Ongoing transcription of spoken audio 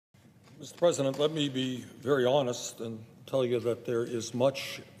Mr. President, let me be very honest and tell you that there is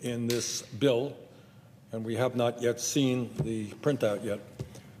much in this bill, and we have not yet seen the printout yet,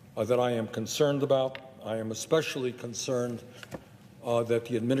 that I am concerned about. I am especially concerned that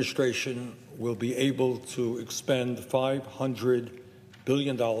the administration will be able to expend $500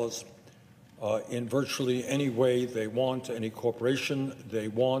 billion in virtually any way they want, any corporation they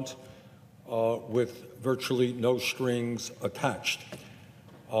want, with virtually no strings attached.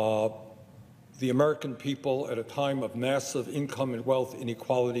 The American people, at a time of massive income and wealth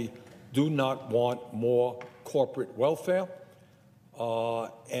inequality, do not want more corporate welfare,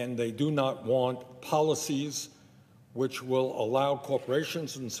 and they do not want policies which will allow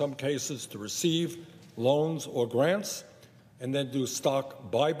corporations, in some cases, to receive loans or grants and then do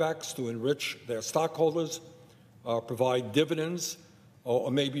stock buybacks to enrich their stockholders, provide dividends,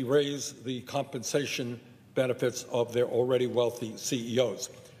 or maybe raise the compensation benefits of their already wealthy CEOs.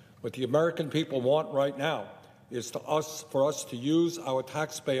 What the American people want right now is for us to use our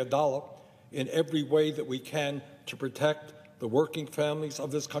taxpayer dollar in every way that we can to protect the working families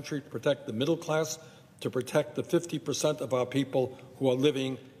of this country, to protect the middle class, to protect the 50% of our people who are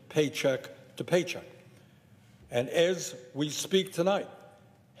living paycheck to paycheck. And as we speak tonight,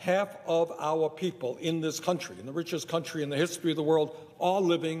 half of our people in this country, in the richest country in the history of the world, are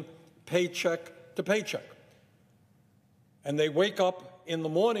living paycheck to paycheck. And they wake up in the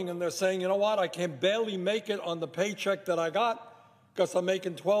morning and they're saying, you know what, I can barely make it on the paycheck that I got because I'm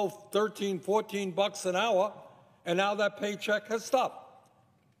making 12, 13, 14 bucks an hour, and now that paycheck has stopped.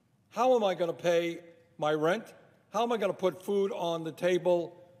 How am I going to pay my rent? How am I going to put food on the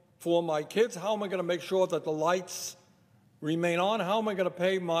table for my kids? How am I going to make sure that the lights remain on? How am I going to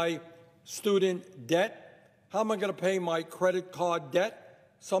pay my student debt? How am I going to pay my credit card debt?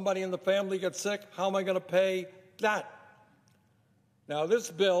 Somebody in the family gets sick. How am I going to pay that? Now, this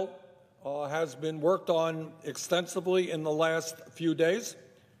bill has been worked on extensively in the last few days.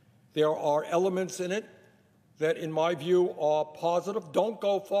 There are elements in it that, in my view, are positive. Don't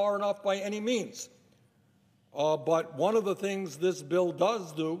go far enough by any means. But one of the things this bill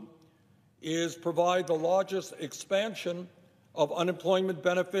does do is provide the largest expansion of unemployment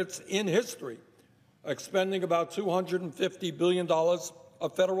benefits in history, expending about $250 billion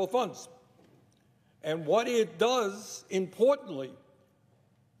of federal funds. And what it does, importantly,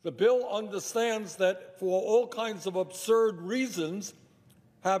 the bill understands that for all kinds of absurd reasons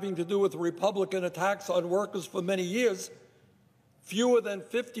having to do with Republican attacks on workers for many years, fewer than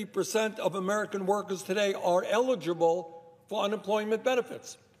 50% of American workers today are eligible for unemployment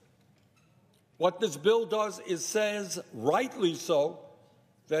benefits. What this bill does is says, rightly so,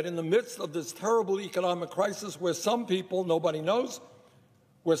 that in the midst of this terrible economic crisis where some people, nobody knows,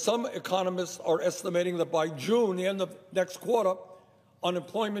 where some economists are estimating that by June, the end of next quarter,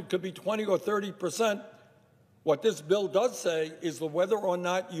 unemployment could be 20 or 30%, what this bill does say is that whether or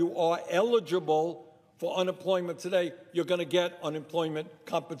not you are eligible for unemployment today, you're going to get unemployment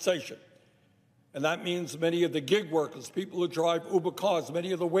compensation. And that means many of the gig workers, people who drive Uber cars,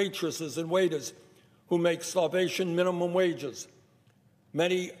 many of the waitresses and waiters who make starvation minimum wages,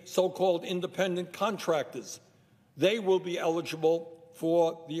 many so-called independent contractors, they will be eligible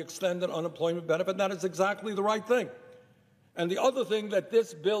for the extended unemployment benefit. That is exactly the right thing. And the other thing that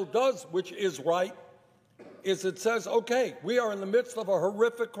this bill does, which is right, is it says, okay, we are in the midst of a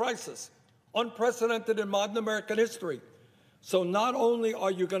horrific crisis, unprecedented in modern American history. So not only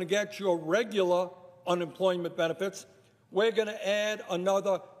are you going to get your regular unemployment benefits, we're going to add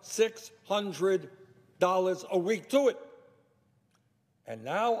another $600 a week to it. And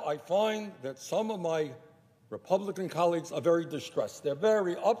now I find that some of my Republican colleagues are very distressed. They're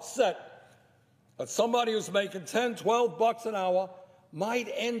very upset that somebody who's making 10, 12 bucks an hour might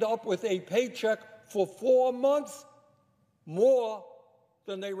end up with a paycheck for 4 months more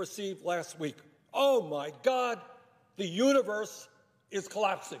than they received last week. Oh, my God, the universe is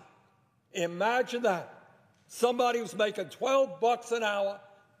collapsing. Imagine that. Somebody who's making 12 bucks an hour,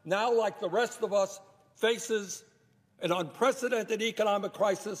 now like the rest of us, faces an unprecedented economic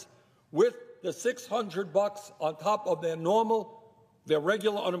crisis with the $600 on top of their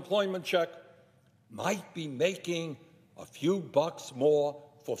regular unemployment check, might be making a few bucks more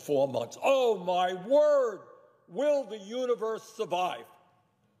for 4 months. Oh, my word, will the universe survive?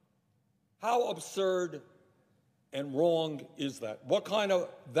 How absurd and wrong is that? What kind of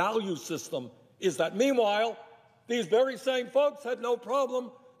value system is that? Meanwhile, these very same folks had no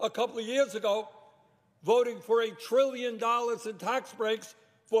problem a couple of years ago voting for $1 trillion in tax breaks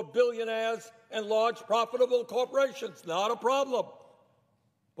for billionaires and large profitable corporations. Not a problem.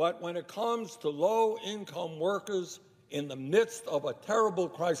 But when it comes to low-income workers in the midst of a terrible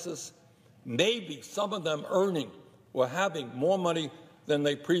crisis, maybe some of them earning or having more money than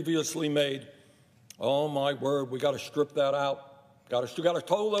they previously made. Oh, my word, we got to strip that out. Got to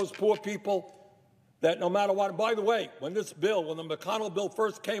tell those poor people that no matter what. And by the way, when the McConnell bill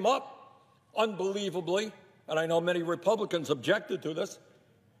first came up, unbelievably, and I know many Republicans objected to this,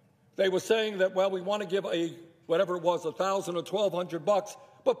 they were saying that, well, we want to give whatever it was, $1,000 or $1,200,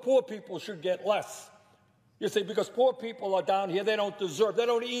 but poor people should get less. You see, because poor people are down here, they don't deserve, they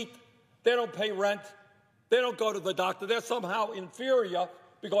don't eat, they don't pay rent, they don't go to the doctor, they're somehow inferior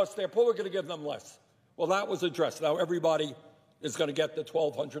because they're poor, we're going to give them less. Well, that was addressed. Now everybody is going to get the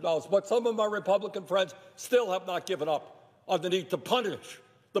 $1,200, but some of my Republican friends still have not given up on the need to punish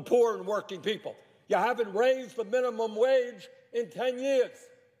the poor and working people. You haven't raised the minimum wage in 10 years.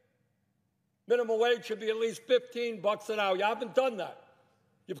 Minimum wage should be at least $15 an hour. You haven't done that.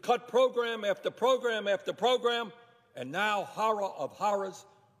 You've cut program after program after program, and now, horror of horrors,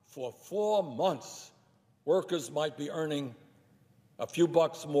 for 4 months, workers might be earning a few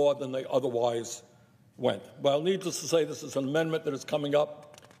bucks more than they otherwise went. Well, needless to say, this is an amendment that is coming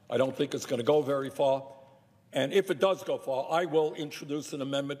up. I don't think it's going to go very far. And if it does go far, I will introduce an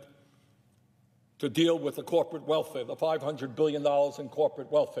amendment to deal with the corporate welfare, the $500 billion in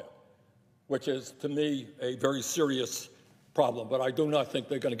corporate welfare, which is, to me, a very serious problem. But I do not think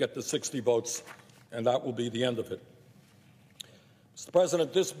they're going to get the 60 votes, and that will be the end of it. Mr.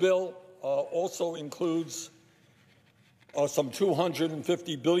 President, this bill also includes some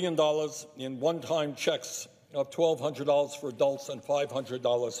 $250 billion in one-time checks of $1,200 for adults and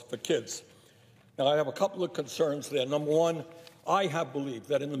 $500 for kids. Now, I have a couple of concerns there. Number one, I have believed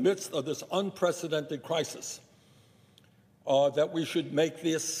that in the midst of this unprecedented crisis, that we should make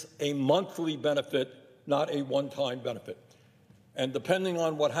this a monthly benefit, not a one-time benefit. And depending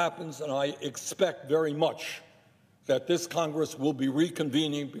on what happens, and I expect very much that this Congress will be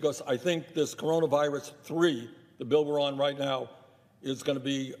reconvening, because I think this coronavirus 3, the bill we're on right now, is going to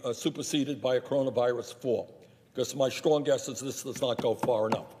be superseded by a coronavirus 4, because my strong guess is this does not go far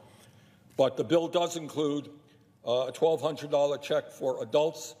enough. But the bill does include a $1,200 check for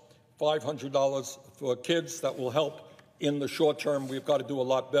adults, $500 for kids. That will help in the short term. We've got to do a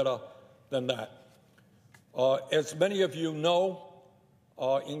lot better than that. As many of you know,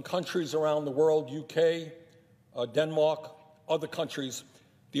 in countries around the world, UK, Denmark, other countries,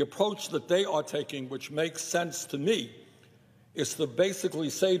 the approach that they are taking, which makes sense to me, is to basically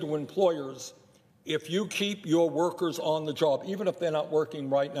say to employers, if you keep your workers on the job, even if they're not working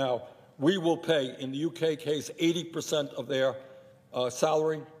right now, we will pay, in the UK case, 80% of their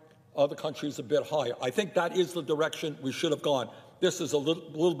salary. Other countries a bit higher. I think that is the direction we should have gone. This is a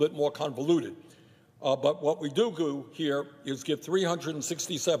little bit more convoluted. But what we do here is give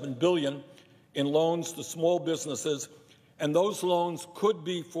 $367 billion in loans to small businesses, and those loans could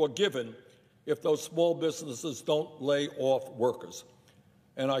be forgiven if those small businesses don't lay off workers.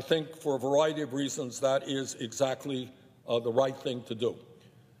 And I think for a variety of reasons that is exactly the right thing to do.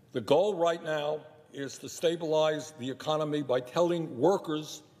 The goal right now is to stabilize the economy by telling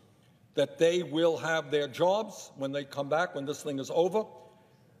workers that they will have their jobs when they come back, when this thing is over,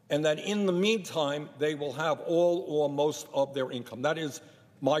 and that in the meantime, they will have all or most of their income. That is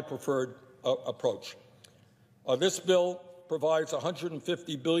my preferred approach. This bill provides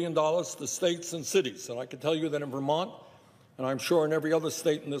 $150 billion to states and cities. And I can tell you that in Vermont, and I'm sure in every other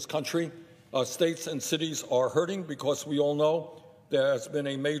state in this country, states and cities are hurting because we all know there has been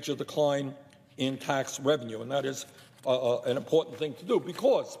a major decline in tax revenue. And that is an important thing to do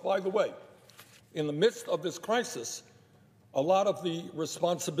because, by the way, in the midst of this crisis, a lot of the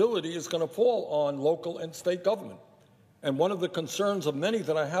responsibility is going to fall on local and state government. And one of the concerns of many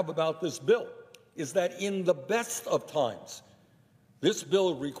that I have about this bill is that in the best of times, this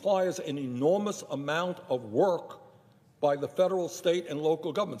bill requires an enormous amount of work by the federal, state, and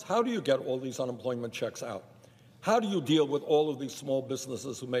local governments. How do you get all these unemployment checks out? How do you deal with all of these small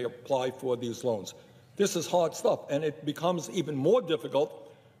businesses who may apply for these loans? This is hard stuff, and it becomes even more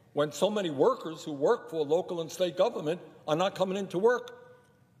difficult when so many workers who work for local and state government are not coming into work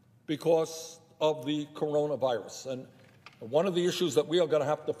because of the coronavirus. And one of the issues that we are going to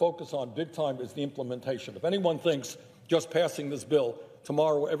have to focus on big time is the implementation. If anyone thinks just passing this bill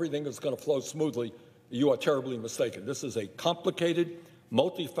tomorrow everything is going to flow smoothly, you are terribly mistaken. This is a complicated,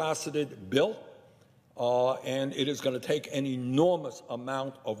 multifaceted bill, and it is going to take an enormous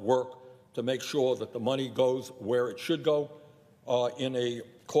amount of work to make sure that the money goes where it should go in a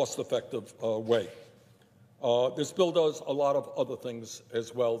cost-effective way. This bill does a lot of other things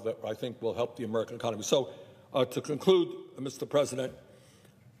as well that I think will help the American economy. So to conclude, Mr. President,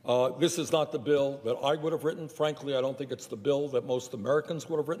 this is not the bill that I would have written. Frankly, I don't think it's the bill that most Americans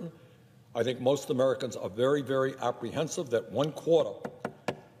would have written. I think most Americans are very, very apprehensive that 1/4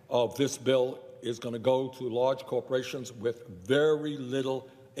 of this bill is going to go to large corporations with very little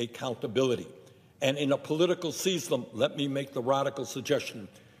accountability. And in a political system, let me make the radical suggestion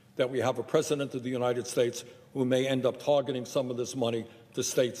that we have a president of the United States who may end up targeting some of this money to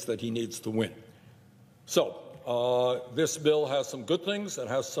states that he needs to win. So this bill has some good things and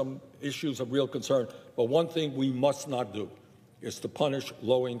has some issues of real concern, but one thing we must not do is to punish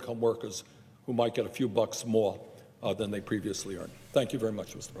low-income workers who might get a few bucks more than they previously earned. Thank you very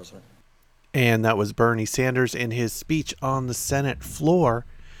much, Mr. President. And that was Bernie Sanders in his speech on the Senate floor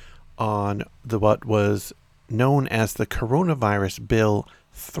on what was known as the Coronavirus Bill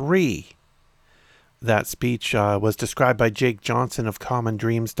 3. That speech was described by Jake Johnson of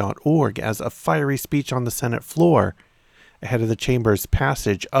commondreams.org as a fiery speech on the Senate floor ahead of the chamber's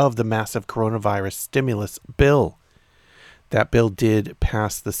passage of the massive coronavirus stimulus bill. That bill did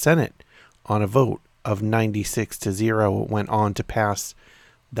pass the Senate on a vote of 96-0. It went on to pass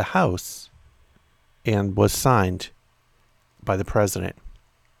the House and was signed by the president.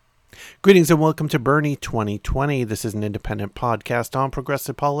 Greetings and welcome to Bernie 2020. This is an independent podcast on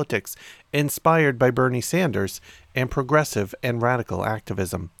progressive politics, inspired by Bernie Sanders and progressive and radical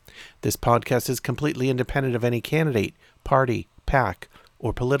activism. This podcast is completely independent of any candidate, party, PAC,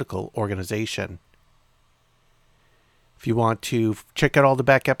 or political organization. If you want to check out all the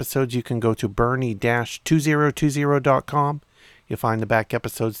back episodes, you can go to bernie-2020.com. You'll find the back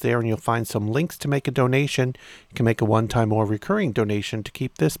episodes there, and you'll find some links to make a donation. You can make a one-time or recurring donation to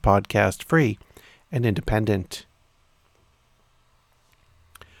keep this podcast free and independent.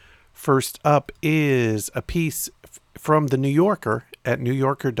 First up is a piece from The New Yorker at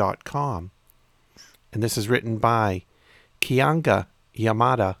newyorker.com. And this is written by Kianga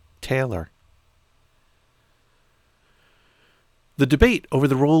Yamada Taylor. The debate over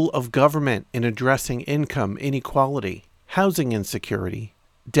the role of government in addressing income inequality, housing insecurity,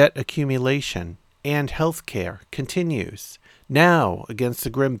 debt accumulation, and health care continues, now against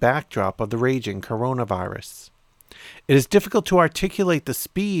the grim backdrop of the raging coronavirus. It is difficult to articulate the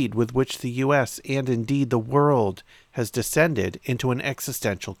speed with which the U.S. and indeed the world has descended into an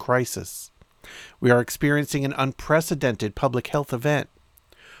existential crisis. We are experiencing an unprecedented public health event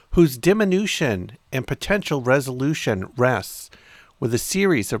whose diminution and potential resolution rests with a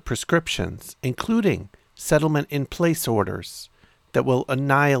series of prescriptions, including settlement-in-place orders that will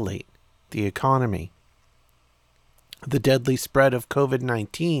annihilate the economy. The deadly spread of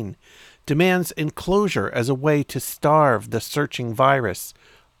COVID-19 demands enclosure as a way to starve the searching virus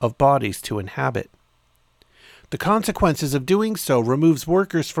of bodies to inhabit. The consequences of doing so removes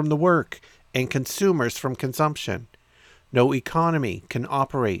workers from the work and consumers from consumption. No economy can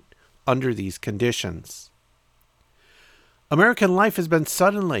operate under these conditions. American life has been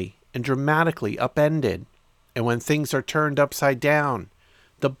suddenly and dramatically upended, and when things are turned upside down,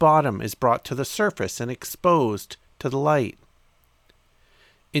 the bottom is brought to the surface and exposed to the light.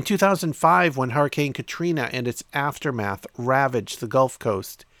 In 2005, when Hurricane Katrina and its aftermath ravaged the Gulf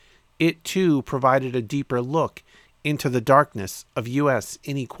Coast, it too provided a deeper look into the darkness of U.S.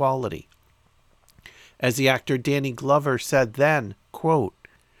 inequality. As the actor Danny Glover said then, quote,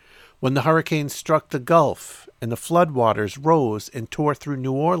 "When the hurricane struck the Gulf and the floodwaters rose and tore through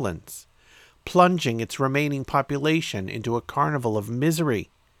New Orleans, plunging its remaining population into a carnival of misery,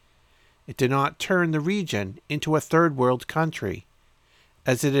 it did not turn the region into a third world country,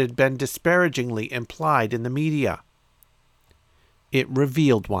 as it had been disparagingly implied in the media. It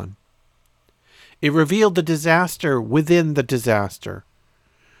revealed one. It revealed the disaster within the disaster.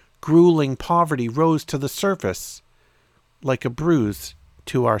 Grueling poverty rose to the surface like a bruise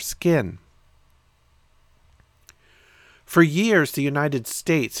to our skin." For years, the United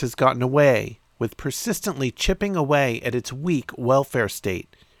States has gotten away with persistently chipping away at its weak welfare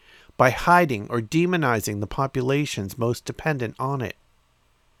state by hiding or demonizing the populations most dependent on it.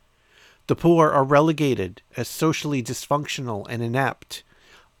 The poor are relegated as socially dysfunctional and inept,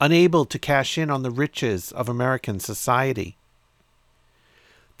 unable to cash in on the riches of American society.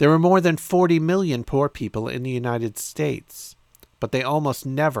 There are more than 40 million poor people in the United States, but they almost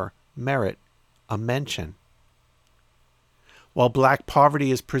never merit a mention. While black poverty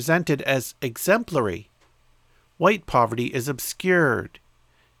is presented as exemplary, white poverty is obscured,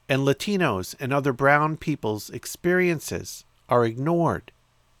 and Latinos and other brown people's experiences are ignored.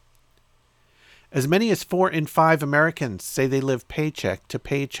 As many as 4 in 5 Americans say they live paycheck to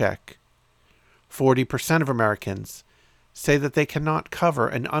paycheck. 40% of Americans say that they cannot cover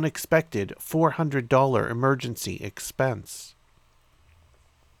an unexpected $400 emergency expense.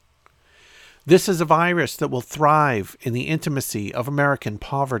 This is a virus that will thrive in the intimacy of American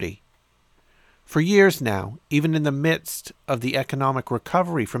poverty. For years now, even in the midst of the economic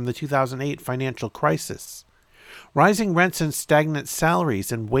recovery from the 2008 financial crisis, rising rents and stagnant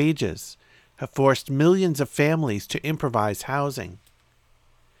salaries and wages have forced millions of families to improvise housing.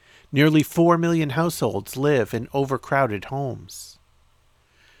 Nearly 4 million households live in overcrowded homes.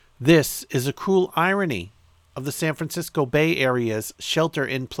 This is a cruel irony of the San Francisco Bay Area's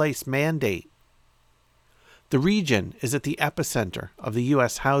shelter-in-place mandate. The region is at the epicenter of the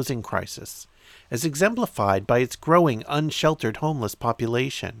U.S. housing crisis, as exemplified by its growing unsheltered homeless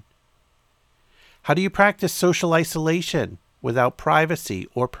population. How do you practice social isolation without privacy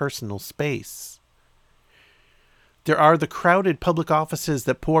or personal space? There are the crowded public offices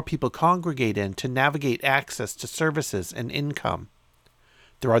that poor people congregate in to navigate access to services and income.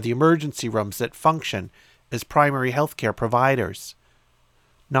 There are the emergency rooms that function as primary health care providers,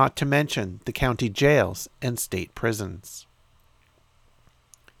 not to mention the county jails and state prisons.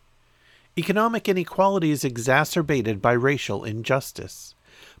 Economic inequality is exacerbated by racial injustice,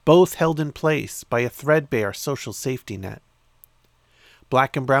 both held in place by a threadbare social safety net.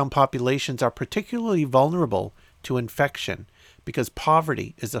 Black and brown populations are particularly vulnerable to infection because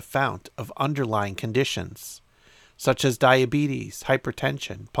poverty is a fount of underlying conditions, such as diabetes,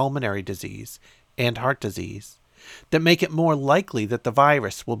 hypertension, pulmonary disease, and heart disease, that make it more likely that the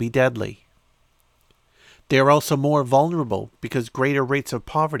virus will be deadly. They are also more vulnerable because greater rates of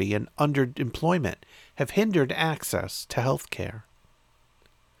poverty and underemployment have hindered access to health care.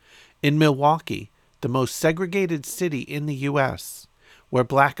 In Milwaukee, the most segregated city in the U.S., where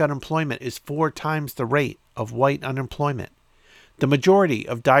black unemployment is 4 times the rate of white unemployment, the majority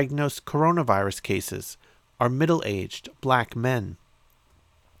of diagnosed coronavirus cases are middle-aged black men.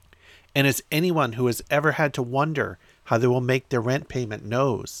 And as anyone who has ever had to wonder how they will make their rent payment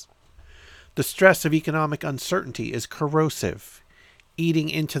knows, the stress of economic uncertainty is corrosive, eating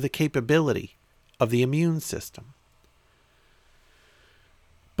into the capability of the immune system.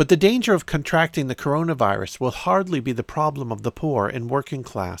 But the danger of contracting the coronavirus will hardly be the problem of the poor and working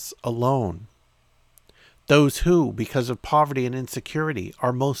class alone. Those who, because of poverty and insecurity,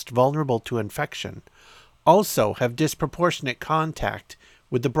 are most vulnerable to infection also have disproportionate contact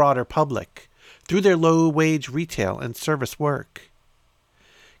with the broader public through their low-wage retail and service work.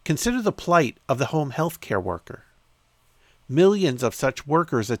 Consider the plight of the home health care worker. Millions of such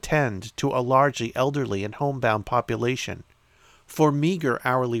workers attend to a largely elderly and homebound population for meager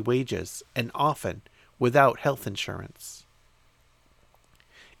hourly wages and often without health insurance.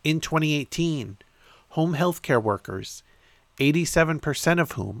 In 2018, home health care workers, 87%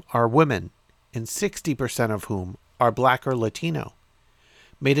 of whom are women and 60% of whom are Black or Latino,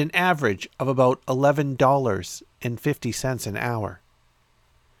 made an average of about $11.50 an hour.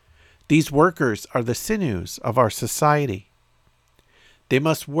 These workers are the sinews of our society. They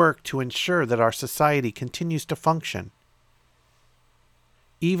must work to ensure that our society continues to function,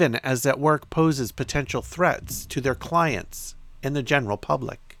 even as that work poses potential threats to their clients and the general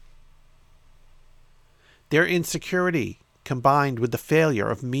public. Their insecurity, combined with the failure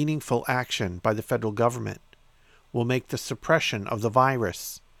of meaningful action by the federal government, will make the suppression of the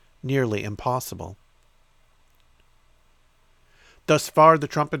virus nearly impossible. Thus far, the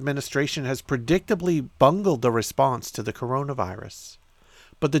Trump administration has predictably bungled the response to the coronavirus,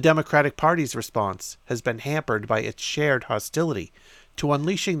 but the Democratic Party's response has been hampered by its shared hostility to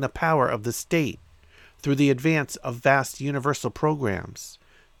unleashing the power of the state through the advance of vast universal programs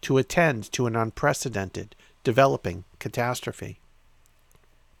to attend to an unprecedented developing catastrophe.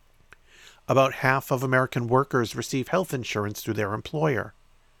 About half of American workers receive health insurance through their employer.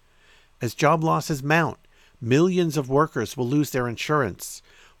 As job losses mount, millions of workers will lose their insurance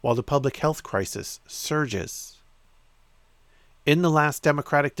while the public health crisis surges. In the last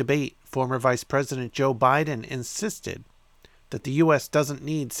Democratic debate, former Vice President Joe Biden insisted that the U.S. doesn't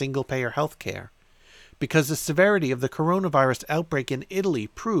need single-payer health care because the severity of the coronavirus outbreak in Italy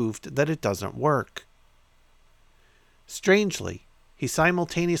proved that it doesn't work. Strangely, he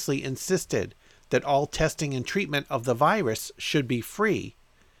simultaneously insisted that all testing and treatment of the virus should be free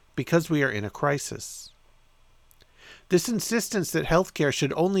because we are in a crisis. This insistence that healthcare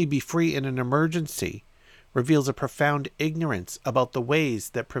should only be free in an emergency reveals a profound ignorance about the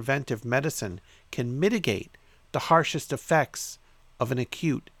ways that preventive medicine can mitigate the harshest effects of an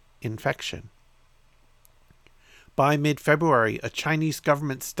acute infection. By mid-February, a Chinese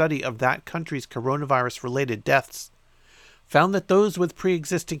government study of that country's coronavirus-related deaths found that those with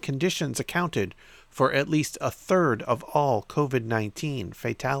pre-existing conditions accounted for at least a third of all COVID-19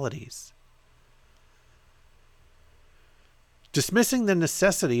 fatalities. Dismissing the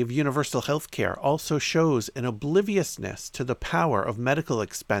necessity of universal health care also shows an obliviousness to the power of medical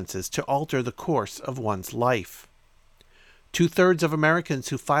expenses to alter the course of one's life. 2/3 of Americans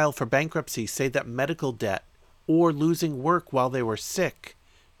who file for bankruptcy say that medical debt or losing work while they were sick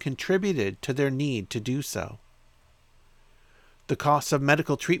contributed to their need to do so. The costs of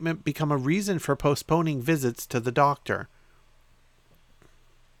medical treatment become a reason for postponing visits to the doctor.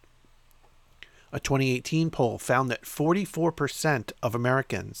 A 2018 poll found that 44% of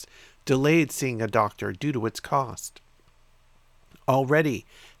Americans delayed seeing a doctor due to its cost. Already,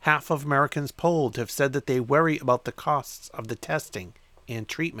 half of Americans polled have said that they worry about the costs of the testing and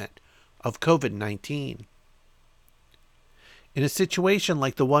treatment of COVID-19. In a situation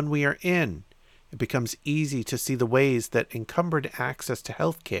like the one we are in, it becomes easy to see the ways that encumbered access to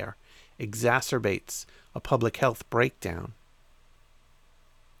health care exacerbates a public health breakdown.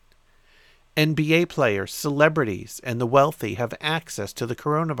 NBA players, celebrities, and the wealthy have access to the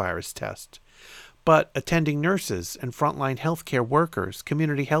coronavirus test, but attending nurses and frontline healthcare workers,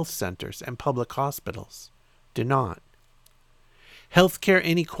 community health centers, and public hospitals do not. Healthcare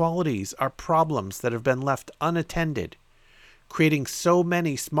inequalities are problems that have been left unattended, creating so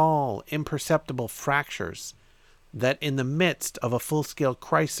many small, imperceptible fractures that in the midst of a full-scale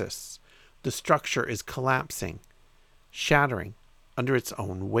crisis, the structure is collapsing, shattering under its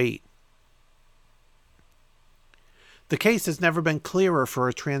own weight. The case has never been clearer for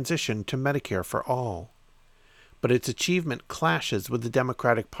a transition to Medicare for all, but its achievement clashes with the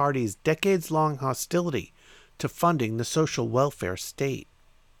Democratic Party's decades-long hostility to funding the social welfare state.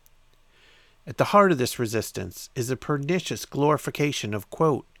 At the heart of this resistance is a pernicious glorification of,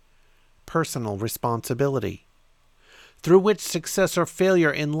 quote, personal responsibility, through which success or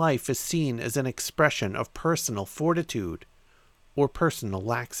failure in life is seen as an expression of personal fortitude or personal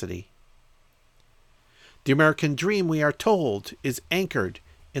laxity. The American dream, we are told, is anchored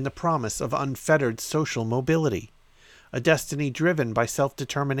in the promise of unfettered social mobility, a destiny driven by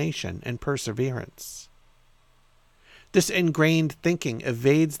self-determination and perseverance. This ingrained thinking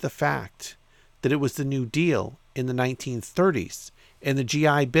evades the fact that it was the New Deal in the 1930s and the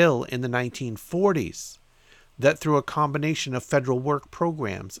GI Bill in the 1940s that, through a combination of federal work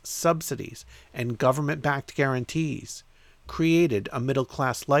programs, subsidies, and government-backed guarantees, created a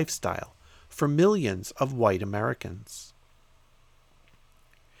middle-class lifestyle for millions of white Americans.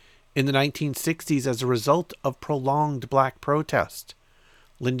 In the 1960s, as a result of prolonged black protest,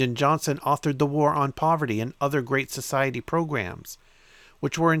 Lyndon Johnson authored the War on Poverty and other Great Society programs,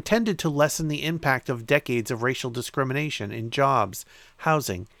 which were intended to lessen the impact of decades of racial discrimination in jobs,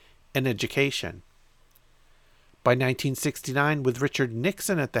 housing, and education. By 1969, with Richard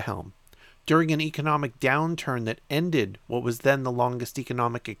Nixon at the helm, during an economic downturn that ended what was then the longest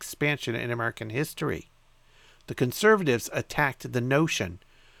economic expansion in American history, the conservatives attacked the notion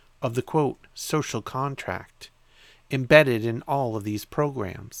of the, quote, social contract embedded in all of these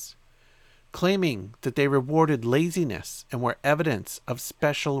programs, claiming that they rewarded laziness and were evidence of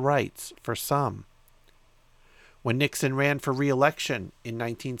special rights for some. When Nixon ran for re-election in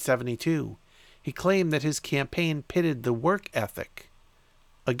 1972, he claimed that his campaign pitted the work ethic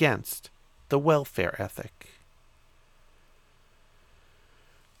against the welfare ethic.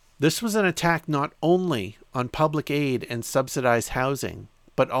 This was an attack not only on public aid and subsidized housing,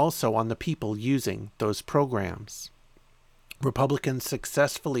 but also on the people using those programs. Republicans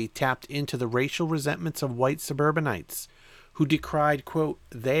successfully tapped into the racial resentments of white suburbanites who decried, quote,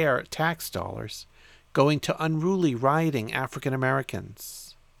 their tax dollars going to unruly rioting African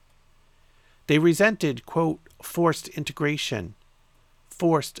Americans. They resented, quote, forced integration,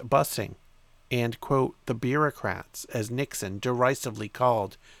 forced busing, and, quote, the bureaucrats, as Nixon derisively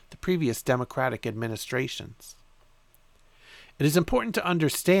called the previous Democratic administrations. It is important to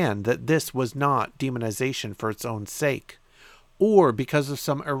understand that this was not demonization for its own sake, or because of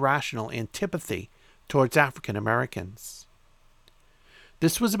some irrational antipathy towards African Americans.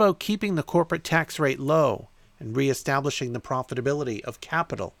 This was about keeping the corporate tax rate low and reestablishing the profitability of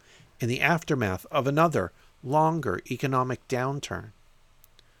capital in the aftermath of another, longer economic downturn.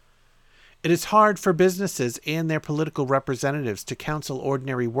 It is hard for businesses and their political representatives to counsel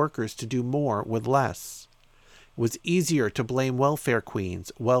ordinary workers to do more with less. It was easier to blame welfare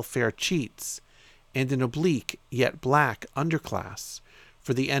queens, welfare cheats, and an oblique yet black underclass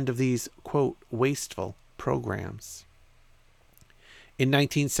for the end of these, quote, wasteful programs. In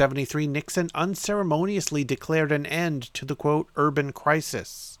 1973, Nixon unceremoniously declared an end to the, quote, urban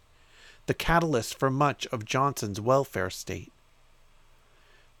crisis, the catalyst for much of Johnson's welfare state.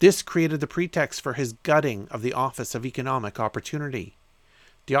 This created the pretext for his gutting of the Office of Economic Opportunity,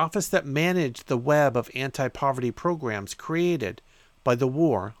 the office that managed the web of anti-poverty programs created by the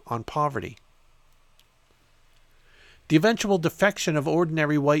War on Poverty. The eventual defection of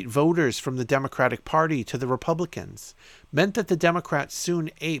ordinary white voters from the Democratic Party to the Republicans meant that the Democrats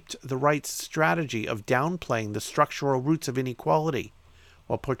soon aped the right's strategy of downplaying the structural roots of inequality,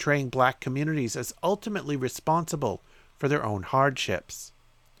 while portraying black communities as ultimately responsible for their own hardships.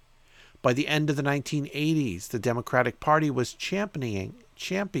 By the end of the 1980s, the Democratic Party was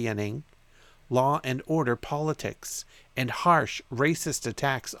championing law and order politics and harsh racist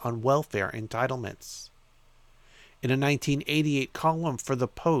attacks on welfare entitlements. In a 1988 column for the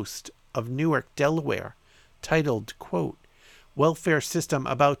Post of Newark, Delaware, titled, quote, "Welfare System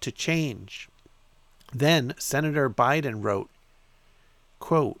About to Change," then Senator Biden wrote,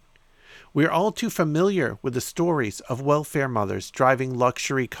 quote, "We are all too familiar with the stories of welfare mothers driving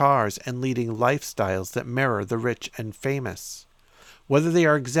luxury cars and leading lifestyles that mirror the rich and famous. Whether they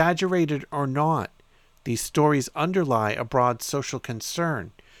are exaggerated or not, these stories underlie a broad social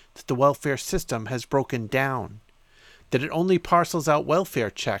concern that the welfare system has broken down, that it only parcels out welfare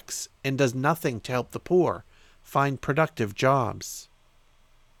checks and does nothing to help the poor find productive jobs."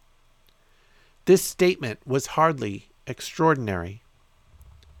 This statement was hardly extraordinary.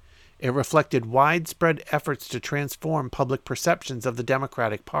 It reflected widespread efforts to transform public perceptions of the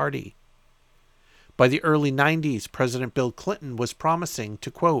Democratic Party. By the early 90s, President Bill Clinton was promising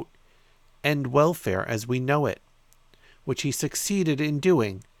to, quote, "end welfare as we know it," which he succeeded in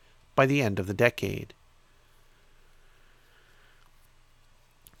doing by the end of the decade.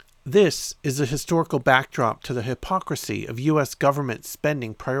 This is a historical backdrop to the hypocrisy of U.S. government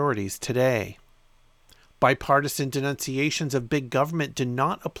spending priorities today. Bipartisan denunciations of big government do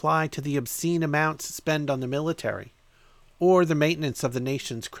not apply to the obscene amounts spent on the military or the maintenance of the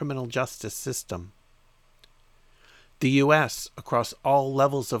nation's criminal justice system. The U.S., across all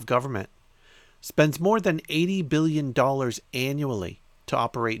levels of government, spends more than $80 billion annually to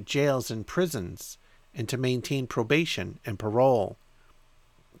operate jails and prisons and to maintain probation and parole.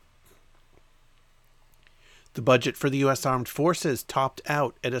 The budget for the U.S. Armed Forces topped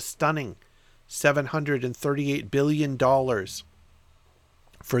out at a stunning $738 billion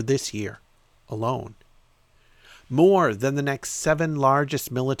for this year alone, more than the next 7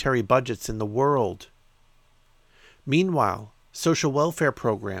 largest military budgets in the world. Meanwhile, social welfare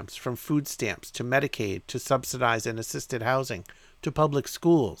programs, from food stamps to Medicaid to subsidized and assisted housing to public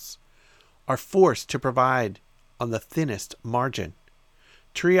schools, are forced to provide on the thinnest margin,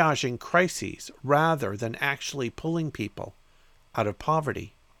 triaging crises rather than actually pulling people out of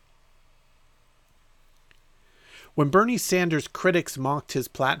poverty. When Bernie Sanders' critics mocked his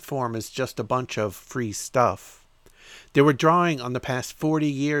platform as just a bunch of free stuff, they were drawing on the past 40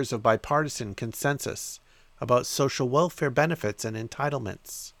 years of bipartisan consensus about social welfare benefits and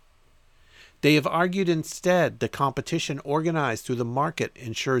entitlements. They have argued instead that competition organized through the market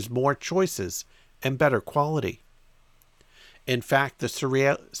ensures more choices and better quality. In fact, the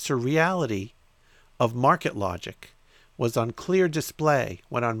surreality of market logic was on clear display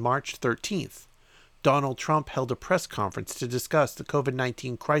when on March 13th, Donald Trump held a press conference to discuss the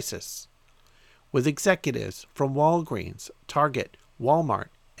COVID-19 crisis with executives from Walgreens, Target, Walmart,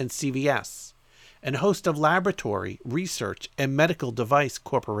 and CVS, and a host of laboratory, research, and medical device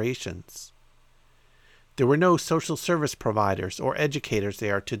corporations. There were no social service providers or educators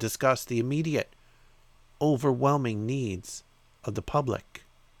there to discuss the immediate, overwhelming needs of the public.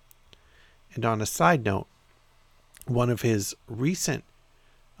 And on a side note, one of his recent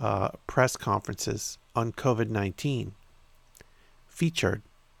press conferences on COVID-19 featured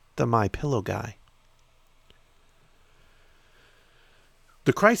the MyPillow guy.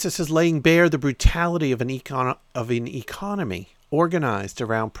 The crisis is laying bare the brutality of an economy organized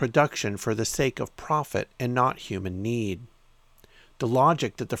around production for the sake of profit and not human need. The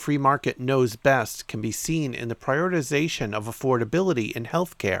logic that the free market knows best can be seen in the prioritization of affordability in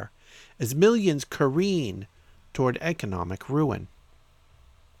healthcare as millions careen toward economic ruin.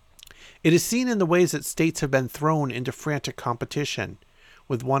 It is seen in the ways that states have been thrown into frantic competition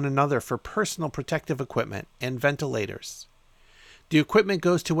with one another for personal protective equipment and ventilators. The equipment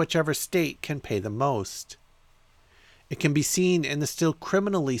goes to whichever state can pay the most. It can be seen in the still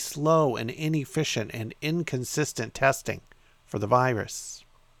criminally slow and inefficient and inconsistent testing for the virus.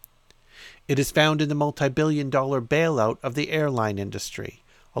 It is found in the multi-billion-dollar bailout of the airline industry,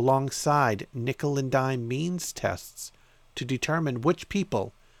 alongside nickel-and-dime means tests to determine which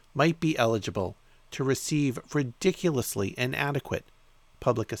people might be eligible to receive ridiculously inadequate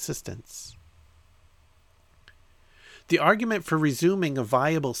public assistance. The argument for resuming a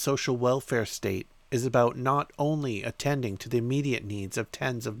viable social welfare state is about not only attending to the immediate needs of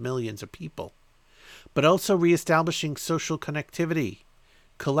tens of millions of people, but also reestablishing social connectivity,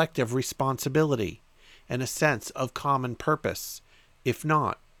 collective responsibility, and a sense of common purpose, if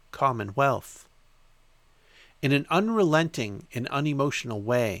not common wealth. In an unrelenting and unemotional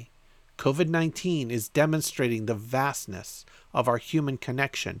way, COVID-19 is demonstrating the vastness of our human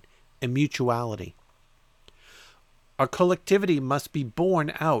connection and mutuality. Our collectivity must be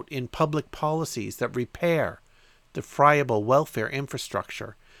borne out in public policies that repair the friable welfare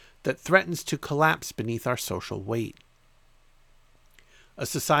infrastructure that threatens to collapse beneath our social weight. A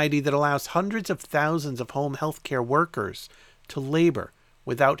society that allows hundreds of thousands of home healthcare workers to labor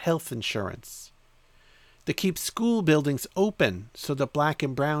without health insurance, that keeps school buildings open so that black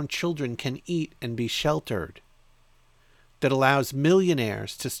and brown children can eat and be sheltered, that allows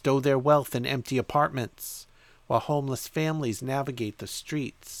millionaires to stow their wealth in empty apartments while homeless families navigate the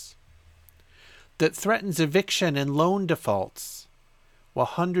streets, that threatens eviction and loan defaults while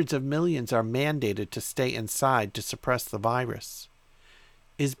hundreds of millions are mandated to stay inside to suppress the virus,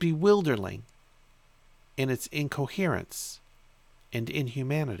 is bewildering in its incoherence and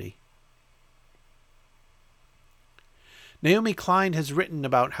inhumanity. Naomi Klein has written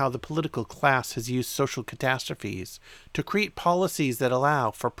about how the political class has used social catastrophes to create policies that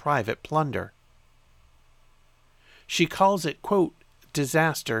allow for private plunder. She calls it, quote,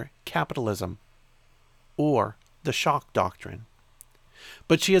 disaster capitalism, or the shock doctrine.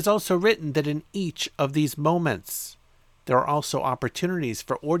 But she has also written that in each of these moments, there are also opportunities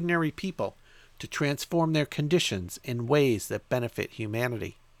for ordinary people to transform their conditions in ways that benefit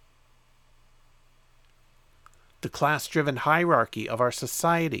humanity. The class-driven hierarchy of our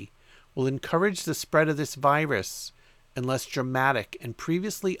society will encourage the spread of this virus unless dramatic and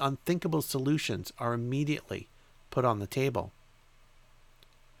previously unthinkable solutions are immediately put on the table.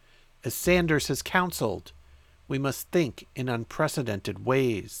 As Sanders has counseled, we must think in unprecedented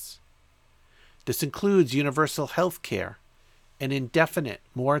ways. This includes universal health care, an indefinite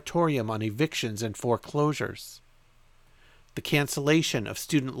moratorium on evictions and foreclosures, the cancellation of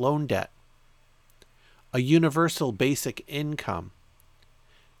student loan debt, a universal basic income,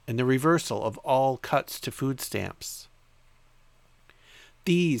 and the reversal of all cuts to food stamps.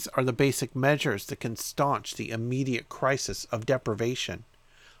 These are the basic measures that can staunch the immediate crisis of deprivation,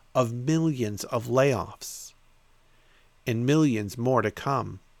 of millions of layoffs, and millions more to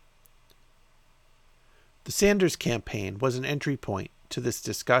come. The Sanders campaign was an entry point to this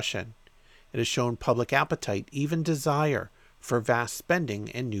discussion. It has shown public appetite, even desire, for vast spending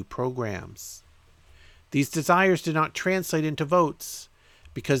and new programs. These desires did not translate into votes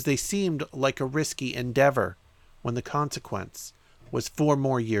because they seemed like a risky endeavor when the consequence was 4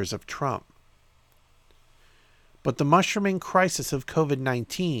 more years of Trump. But the mushrooming crisis of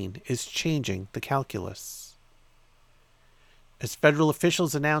COVID-19 is changing the calculus. As federal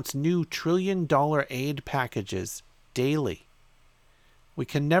officials announce new trillion-dollar aid packages daily, we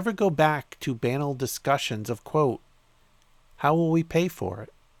can never go back to banal discussions of, quote, how will we pay for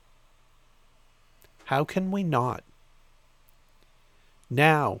it? How can we not?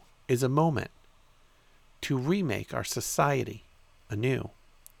 Now is a moment to remake our society anew.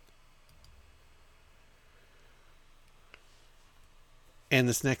 And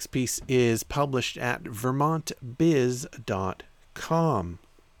this next piece is published at vermontbiz.com.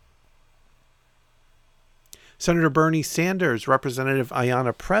 Senator Bernie Sanders, Representative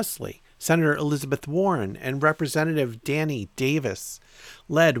Ayanna Pressley, Senator Elizabeth Warren, and Representative Danny Davis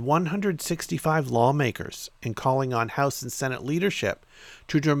led 165 lawmakers in calling on House and Senate leadership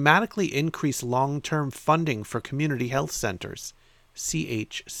to dramatically increase long-term funding for community health centers,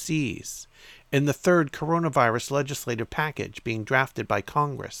 CHCs, in the third coronavirus legislative package being drafted by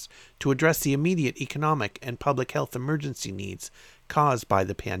Congress to address the immediate economic and public health emergency needs caused by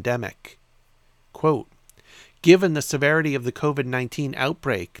the pandemic. Quote, given the severity of the COVID-19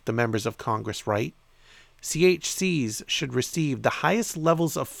 outbreak, the members of Congress write, CHCs should receive the highest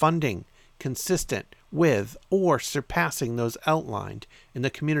levels of funding consistent with or surpassing those outlined in the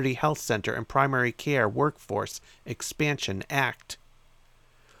Community Health Center and Primary Care Workforce Expansion Act.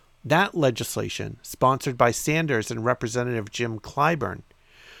 That legislation, sponsored by Sanders and Representative Jim Clyburn,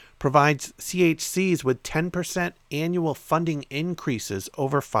 provides CHCs with 10% annual funding increases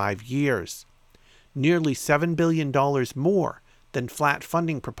over 5 years, nearly $7 billion more than flat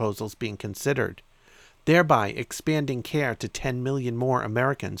funding proposals being considered, thereby expanding care to 10 million more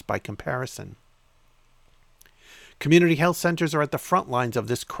Americans by comparison. Community health centers are at the front lines of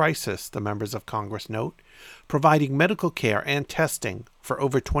this crisis, the members of Congress note, providing medical care and testing for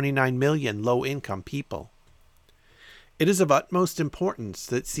over 29 million low-income people. It is of utmost importance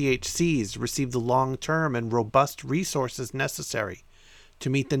that CHCs receive the long-term and robust resources necessary to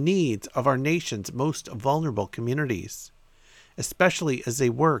meet the needs of our nation's most vulnerable communities, especially as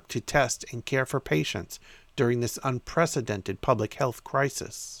they work to test and care for patients during this unprecedented public health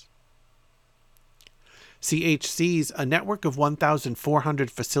crisis. CHCs, a network of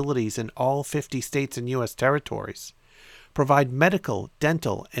 1,400 facilities in all 50 states and U.S. territories, provide medical,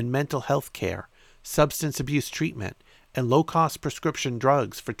 dental, and mental health care, substance abuse treatment, and low-cost prescription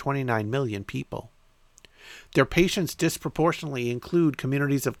drugs for 29 million people. Their patients disproportionately include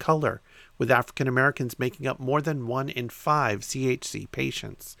communities of color, with African Americans making up more than 1 in 5 CHC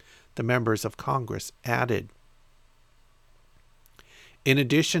patients, the members of Congress added. In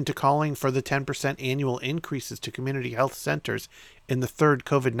addition to calling for the 10% annual increases to community health centers in the third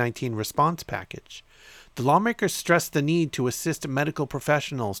COVID-19 response package, the lawmakers stressed the need to assist medical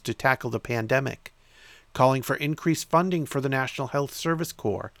professionals to tackle the pandemic, calling for increased funding for the National Health Service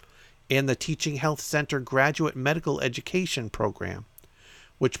Corps and the Teaching Health Center Graduate Medical Education Program,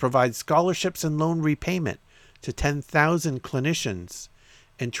 which provides scholarships and loan repayment to 10,000 clinicians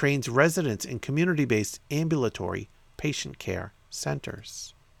and trains residents in community-based ambulatory patient care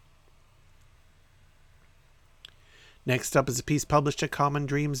centers. Next up is a piece published at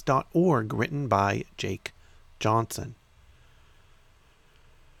commondreams.org written by Jake Johnson.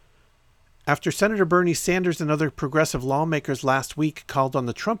 After Senator Bernie Sanders and other progressive lawmakers last week called on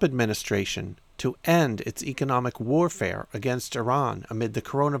the Trump administration to end its economic warfare against Iran amid the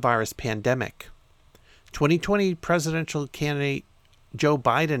coronavirus pandemic, 2020 presidential candidate Joe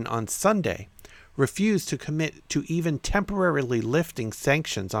Biden on Sunday refused to commit to even temporarily lifting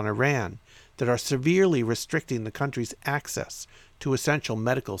sanctions on Iran that are severely restricting the country's access to essential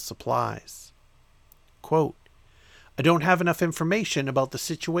medical supplies. Quote, "I don't have enough information about the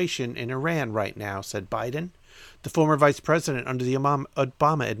situation in Iran right now," said Biden, the former vice president under the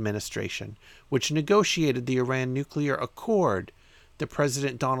Obama administration, which negotiated the Iran nuclear accord that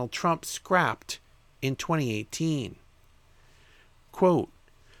President Donald Trump scrapped in 2018. Quote,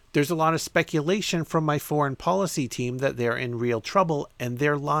 "There's a lot of speculation from my foreign policy team that they're in real trouble, and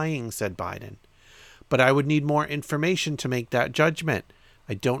they're lying," said Biden. "But I would need more information to make that judgment.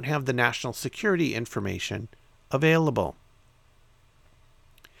 I don't have the national security information available."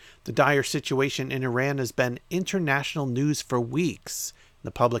 The dire situation in Iran has been international news for weeks.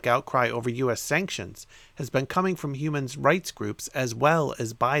 The public outcry over U.S. sanctions has been coming from human rights groups as well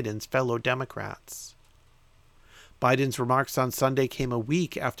as Biden's fellow Democrats. Biden's remarks on Sunday came a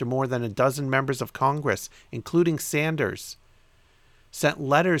week after more than a dozen members of Congress, including Sanders, sent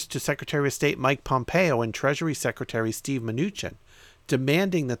letters to Secretary of State Mike Pompeo and Treasury Secretary Steve Mnuchin,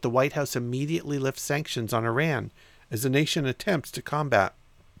 demanding that the White House immediately lift sanctions on Iran as the nation attempts to combat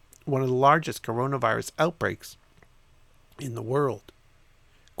one of the largest coronavirus outbreaks in the world.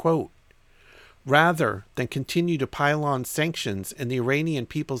 Quote, "Rather than continue to pile on sanctions in the Iranian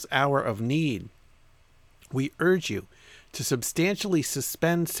people's hour of need, we urge you to substantially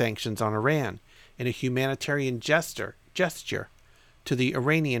suspend sanctions on Iran in a humanitarian gesture to the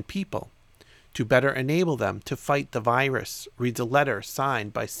Iranian people to better enable them to fight the virus," reads a letter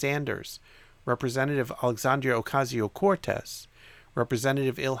signed by Sanders, Representative Alexandria Ocasio-Cortez,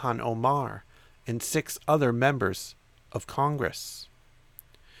 Representative Ilhan Omar, and 6 other members of Congress.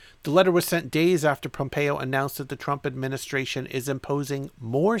 The letter was sent days after Pompeo announced that the Trump administration is imposing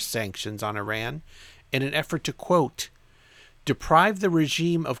more sanctions on Iran in an effort to, quote, "deprive the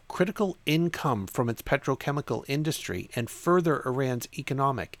regime of critical income from its petrochemical industry and further Iran's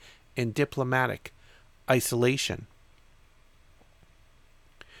economic and diplomatic isolation."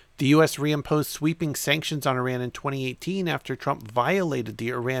 The U.S. reimposed sweeping sanctions on Iran in 2018 after Trump violated the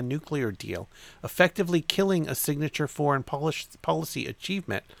Iran nuclear deal, effectively killing a signature foreign policy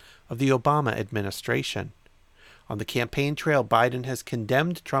achievement of the Obama administration. On the campaign trail, Biden has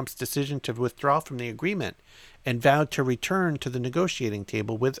condemned Trump's decision to withdraw from the agreement and vowed to return to the negotiating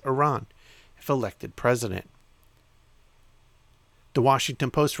table with Iran if elected president. The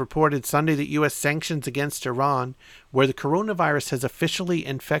Washington Post reported Sunday that U.S. sanctions against Iran, where the coronavirus has officially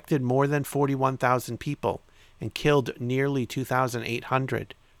infected more than 41,000 people and killed nearly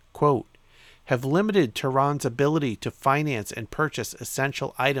 2,800, quote, "have limited Tehran's ability to finance and purchase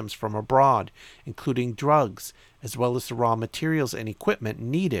essential items from abroad, including drugs, as well as the raw materials and equipment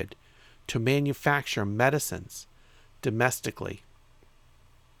needed to manufacture medicines domestically."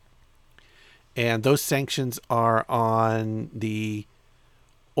 And those sanctions are on the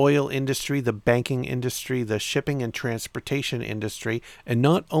oil industry, the banking industry, the shipping and transportation industry, and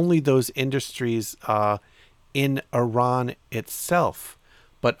not only those industries in Iran itself,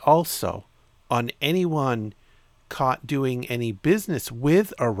 but also on anyone caught doing any business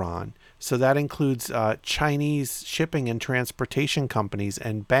with Iran. So that includes Chinese shipping and transportation companies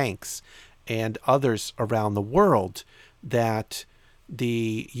and banks and others around the world that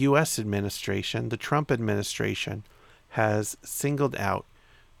the U.S. administration, the Trump administration, has singled out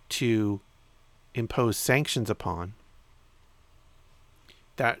to impose sanctions upon.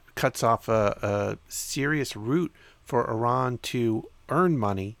 That cuts off a serious route for Iran to earn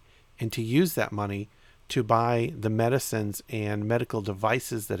money and to use that money to buy the medicines and medical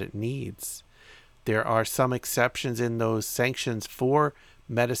devices that it needs. There are some exceptions in those sanctions for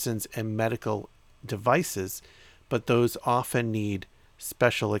medicines and medical devices, but those often need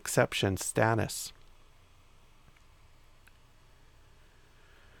special exception status.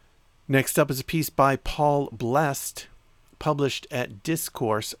 Next up is a piece by Paul Blest, published at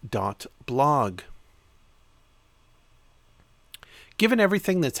discourse.blog. Given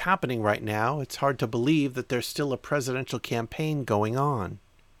everything that's happening right now, it's hard to believe that there's still a presidential campaign going on.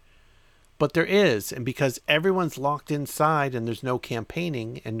 But there is, and because everyone's locked inside and there's no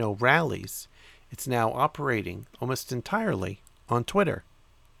campaigning and no rallies, it's now operating almost entirely on Twitter.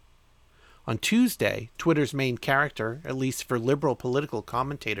 On Tuesday, Twitter's main character, at least for liberal political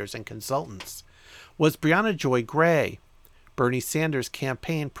commentators and consultants, was Briahna Joy Gray, Bernie Sanders'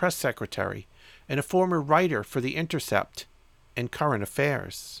 campaign press secretary and a former writer for The Intercept and Current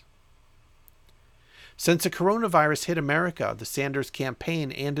Affairs. Since the coronavirus hit America, the Sanders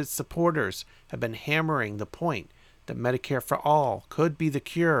campaign and its supporters have been hammering the point that Medicare for All could be the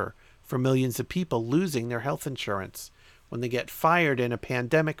cure for millions of people losing their health insurance when they get fired in a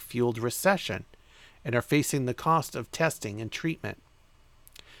pandemic-fueled recession and are facing the cost of testing and treatment.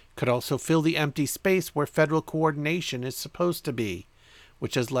 Could also fill the empty space where federal coordination is supposed to be,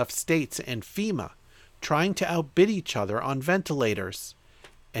 which has left states and FEMA trying to outbid each other on ventilators,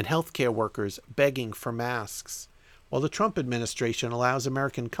 and healthcare workers begging for masks, while the Trump administration allows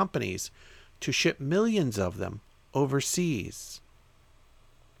American companies to ship millions of them overseas.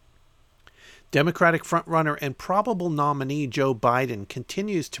 Democratic frontrunner and probable nominee Joe Biden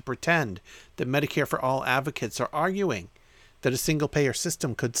continues to pretend that Medicare for All advocates are arguing that a single-payer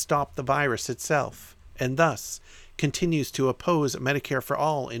system could stop the virus itself, and thus continues to oppose Medicare for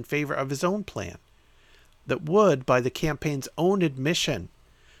All in favor of his own plan that would, by the campaign's own admission,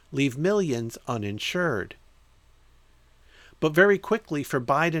 leave millions uninsured. But very quickly for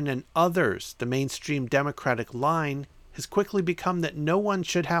Biden and others, the mainstream Democratic line has quickly become that no one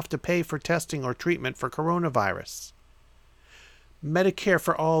should have to pay for testing or treatment for coronavirus. Medicare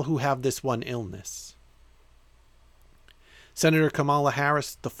for all who have this one illness. Senator Kamala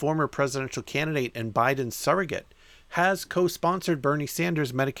Harris, the former presidential candidate and Biden's surrogate, has co-sponsored Bernie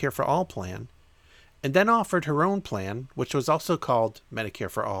Sanders' Medicare for All plan, and then offered her own plan, which was also called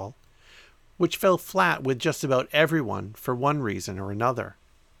Medicare for All, which fell flat with just about everyone for one reason or another.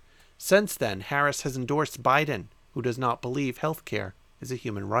 Since then, Harris has endorsed Biden, who does not believe health care is a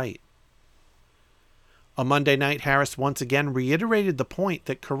human right. On Monday night, Harris once again reiterated the point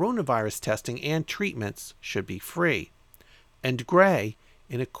that coronavirus testing and treatments should be free. And Gray,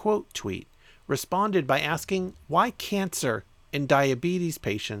 in a quote tweet, responded by asking why cancer and diabetes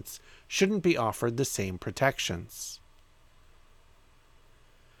patients shouldn't be offered the same protections.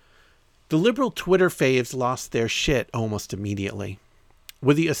 The liberal Twitter faves lost their shit almost immediately,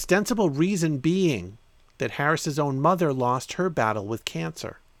 with the ostensible reason being that Harris's own mother lost her battle with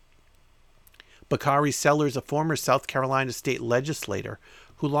cancer. Bakari Sellers, a former South Carolina state legislator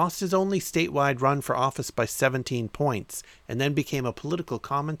who lost his only statewide run for office by 17 points and then became a political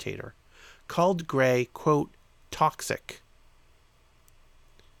commentator, called Gray, quote, toxic,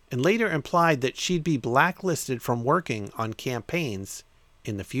 and later implied that she'd be blacklisted from working on campaigns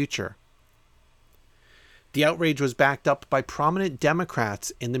in the future. The outrage was backed up by prominent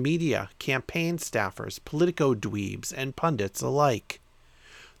Democrats in the media, campaign staffers, Politico dweebs, and pundits alike.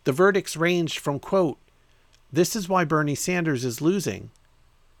 The verdicts ranged from, quote, this is why Bernie Sanders is losing,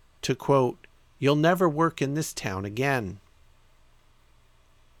 to, quote, you'll never work in this town again.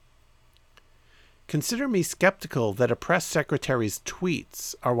 Consider me skeptical that a press secretary's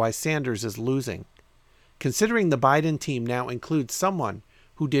tweets are why Sanders is losing, considering the Biden team now includes someone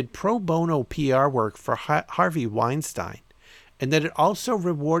who did pro bono PR work for Harvey Weinstein, and that it also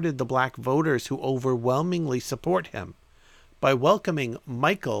rewarded the black voters who overwhelmingly support him by welcoming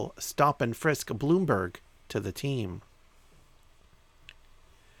Michael Stop and Frisk Bloomberg to the team.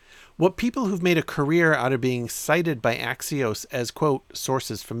 What people who've made a career out of being cited by Axios as, quote,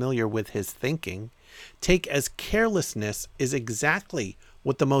 sources familiar with his thinking, take as carelessness is exactly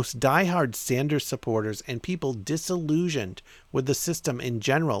what the most diehard Sanders supporters and people disillusioned with the system in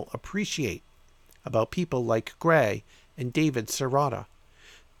general appreciate about people like Gray and David Serrata.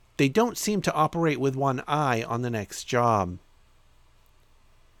 They don't seem to operate with one eye on the next job.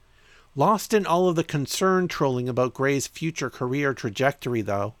 Lost in all of the concern trolling about Gray's future career trajectory,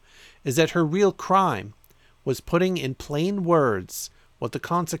 though, is that her real crime was putting in plain words what the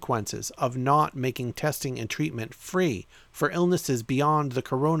consequences of not making testing and treatment free for illnesses beyond the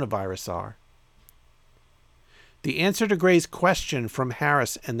coronavirus are. The answer to Gray's question from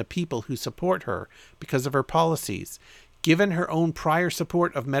Harris and the people who support her because of her policies, given her own prior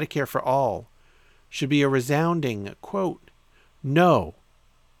support of Medicare for All, should be a resounding, quote, "No,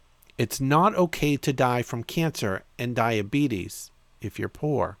 it's not okay to die from cancer and diabetes if you're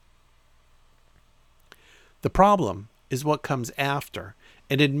poor." The problem is what comes after,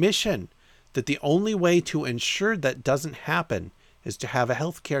 an admission that the only way to ensure that doesn't happen is to have a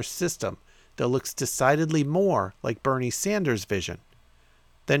healthcare system that looks decidedly more like Bernie Sanders' vision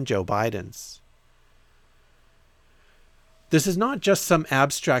than Joe Biden's. This is not just some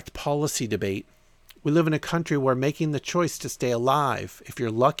abstract policy debate. We live in a country where making the choice to stay alive, if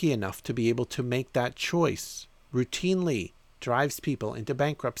you're lucky enough to be able to make that choice, routinely drives people into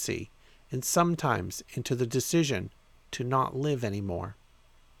bankruptcy and sometimes into the decision to not live anymore.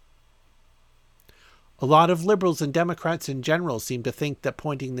 A lot of liberals and Democrats in general seem to think that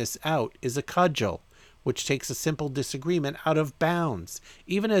pointing this out is a cudgel, which takes a simple disagreement out of bounds,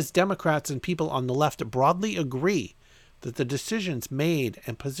 even as Democrats and people on the left broadly agree that the decisions made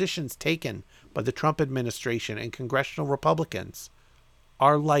and positions taken by the Trump administration and congressional Republicans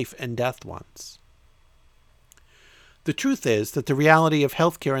are life and death ones. The truth is that the reality of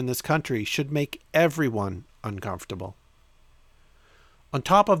healthcare in this country should make everyone uncomfortable. On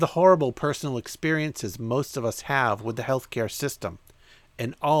top of the horrible personal experiences most of us have with the healthcare system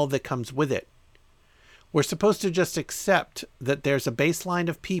and all that comes with it, we're supposed to just accept that there's a baseline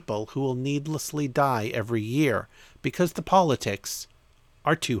of people who will needlessly die every year because the politics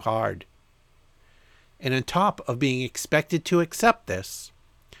are too hard. And on top of being expected to accept this,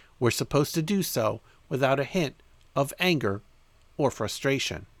 we're supposed to do so without a hint of anger or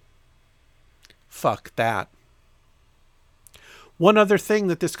frustration. Fuck that. One other thing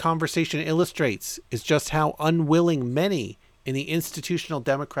that this conversation illustrates is just how unwilling many in the institutional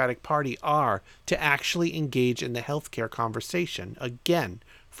Democratic Party are to actually engage in the healthcare conversation, again,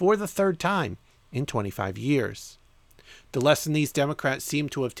 for the third time in 25 years. The lesson these Democrats seem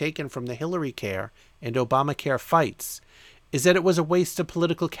to have taken from the Hillary Care and Obamacare fights is that it was a waste of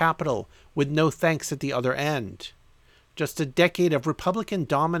political capital with no thanks at the other end. Just a decade of Republican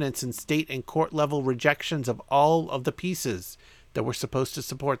dominance in state and court level rejections of all of the pieces that were supposed to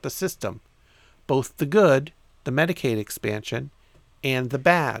support the system, both the good, the Medicaid expansion, and the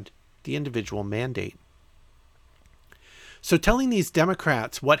bad, the individual mandate. So telling these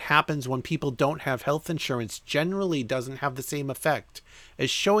Democrats what happens when people don't have health insurance generally doesn't have the same effect as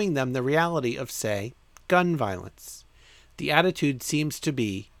showing them the reality of, say, gun violence. The attitude seems to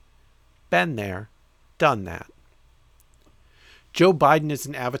be, been there, done that. Joe Biden is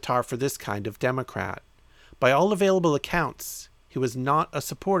an avatar for this kind of Democrat. By all available accounts, he was not a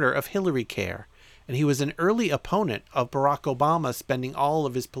supporter of Hillary Care, and he was an early opponent of Barack Obama spending all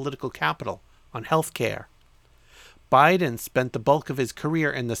of his political capital on health care. Biden spent the bulk of his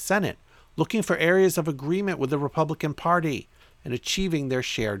career in the Senate looking for areas of agreement with the Republican Party and achieving their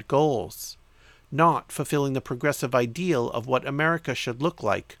shared goals, not fulfilling the progressive ideal of what America should look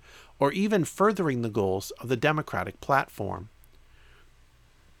like, or even furthering the goals of the Democratic platform.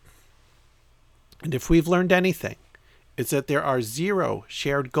 And if we've learned anything, it's that there are zero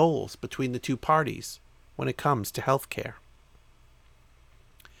shared goals between the two parties when it comes to health care.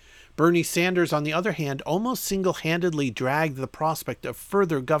 Bernie Sanders, on the other hand, almost single-handedly dragged the prospect of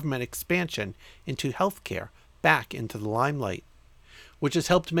further government expansion into health care back into the limelight, which has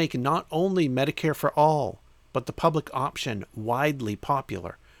helped make not only Medicare for All, but the public option widely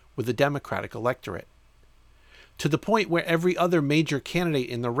popular with the Democratic electorate, to the point where every other major candidate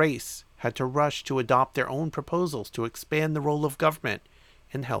in the race had to rush to adopt their own proposals to expand the role of government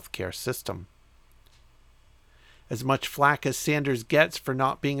in the healthcare system. As much flack as Sanders gets for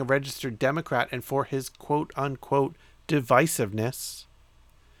not being a registered Democrat and for his quote-unquote divisiveness,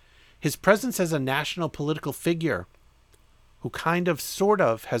 his presence as a national political figure who sort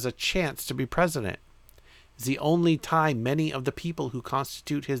of has a chance to be president is the only tie many of the people who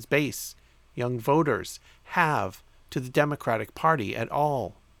constitute his base, young voters, have to the Democratic Party at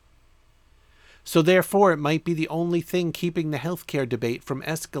all. So therefore, it might be the only thing keeping the healthcare debate from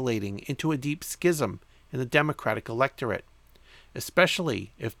escalating into a deep schism in the Democratic electorate,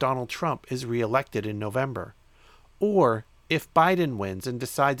 especially if Donald Trump is reelected in November, or if Biden wins and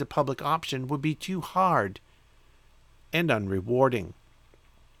decides a public option, would be too hard and unrewarding.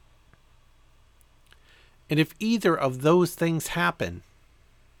 And if either of those things happen,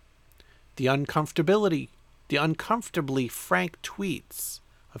 the uncomfortably frank tweets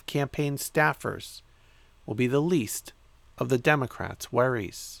of campaign staffers will be the least of the Democrats'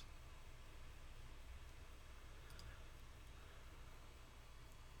 worries.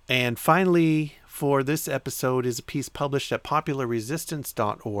 And finally, for this episode is a piece published at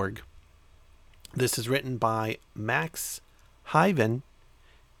popularresistance.org. This is written by Max Hyven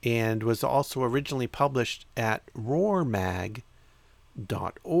and was also originally published at roarmag.org.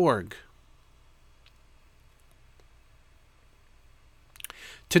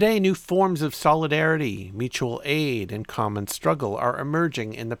 Today, new forms of solidarity, mutual aid, and common struggle are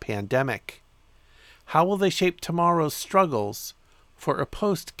emerging in the pandemic. How will they shape tomorrow's struggles for a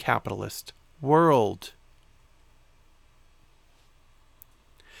post-capitalist world?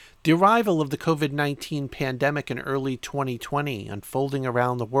 The arrival of the COVID-19 pandemic in early 2020, unfolding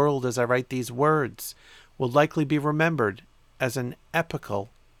around the world as I write these words, will likely be remembered as an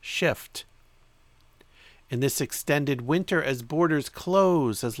epochal shift. In this extended winter, as borders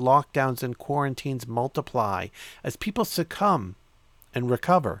close, as lockdowns and quarantines multiply, as people succumb and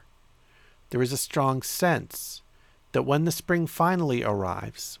recover, there is a strong sense that when the spring finally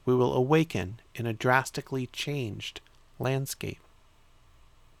arrives, we will awaken in a drastically changed landscape.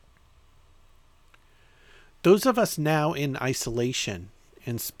 Those of us now in isolation,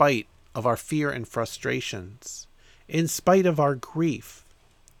 in spite of our fear and frustrations, in spite of our grief,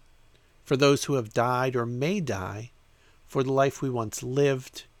 for those who have died or may die, for the life we once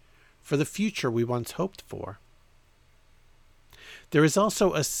lived, for the future we once hoped for. There is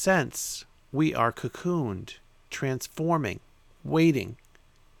also a sense we are cocooned, transforming, waiting,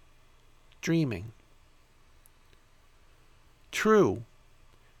 dreaming. True,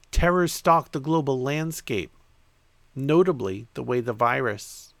 terrors stalk the global landscape, notably the way the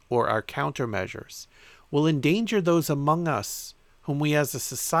virus or our countermeasures will endanger those among us whom we as a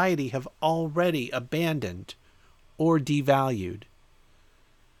society have already abandoned or devalued.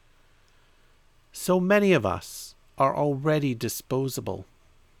 So many of us are already disposable.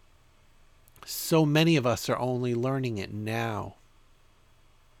 So many of us are only learning it now.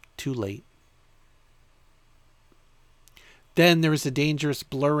 Too late. Then there is a dangerous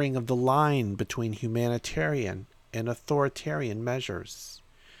blurring of the line between humanitarian and authoritarian measures.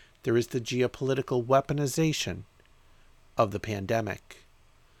 There is the geopolitical weaponization of the pandemic.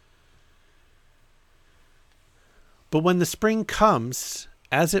 But when the spring comes,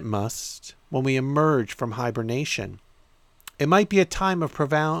 as it must, when we emerge from hibernation, it might be a time of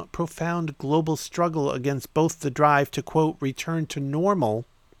profound global struggle against both the drive to, quote, return to normal,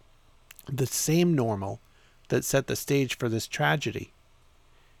 the same normal that set the stage for this tragedy,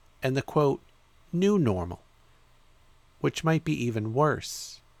 and the, quote, new normal, which might be even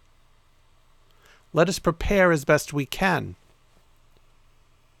worse. Let us prepare as best we can,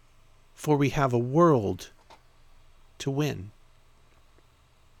 for we have a world to win.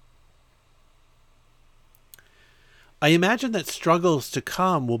 I imagine that struggles to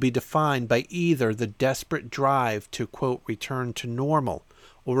come will be defined by either the desperate drive to, quote, return to normal,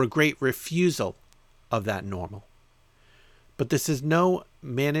 or a great refusal of that normal. But this is no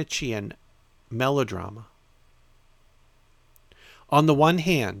Manichean melodrama. On the one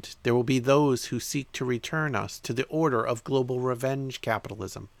hand, there will be those who seek to return us to the order of global revenge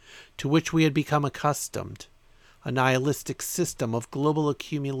capitalism, to which we had become accustomed, a nihilistic system of global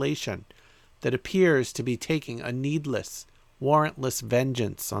accumulation that appears to be taking a needless, warrantless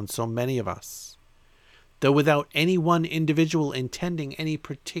vengeance on so many of us, though without any one individual intending any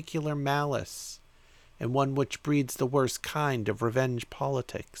particular malice, and one which breeds the worst kind of revenge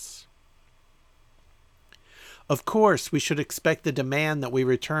politics. Of course, we should expect the demand that we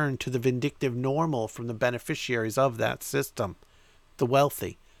return to the vindictive normal from the beneficiaries of that system, the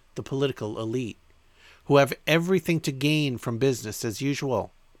wealthy, the political elite, who have everything to gain from business as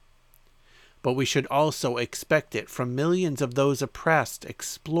usual. But we should also expect it from millions of those oppressed,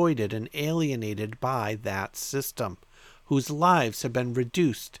 exploited, and alienated by that system, whose lives have been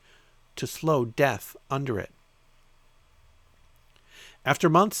reduced to slow death under it. After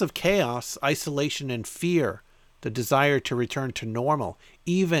months of chaos, isolation, and fear, the desire to return to normal,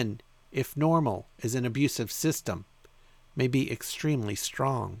 even if normal is an abusive system, may be extremely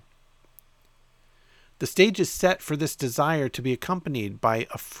strong. The stage is set for this desire to be accompanied by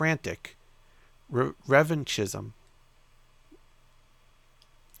a frantic revanchism.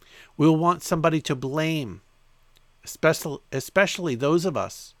 We will want somebody to blame, especially those of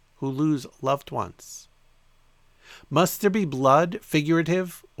us who lose loved ones. Must there be blood,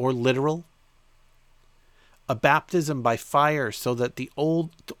 figurative or literal? A baptism by fire so that the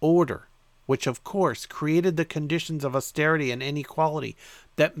old order, which of course created the conditions of austerity and inequality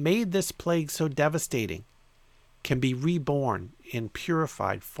that made this plague so devastating, can be reborn in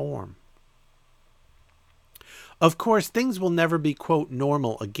purified form. Of course, things will never be, quote,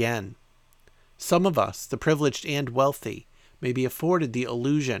 normal again. Some of us, the privileged and wealthy, may be afforded the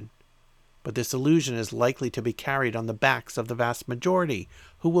illusion, but this illusion is likely to be carried on the backs of the vast majority,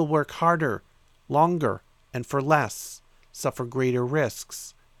 who will work harder, longer, and for less, suffer greater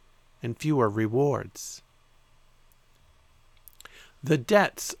risks, and fewer rewards. The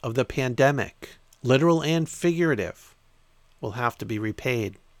debts of the pandemic, literal and figurative, will have to be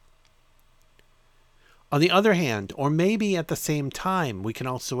repaid. On the other hand, or maybe at the same time, we can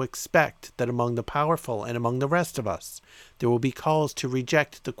also expect that among the powerful and among the rest of us, there will be calls to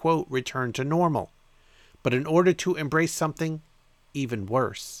reject the, quote, return to normal, but in order to embrace something even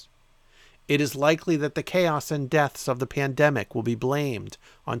worse. It is likely that the chaos and deaths of the pandemic will be blamed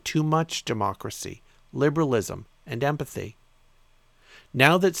on too much democracy, liberalism, and empathy.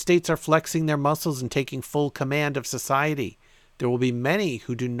 Now that states are flexing their muscles and taking full command of society, there will be many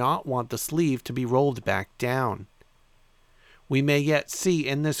who do not want the sleeve to be rolled back down. We may yet see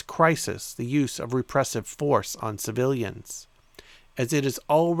in this crisis the use of repressive force on civilians, as it is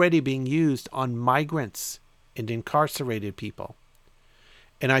already being used on migrants and incarcerated people.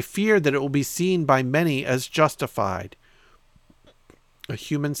 And I fear that it will be seen by many as justified, a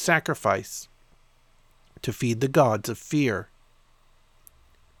human sacrifice to feed the gods of fear.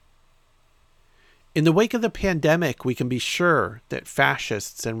 In the wake of the pandemic, we can be sure that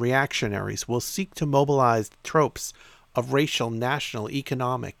fascists and reactionaries will seek to mobilize the tropes of racial, national,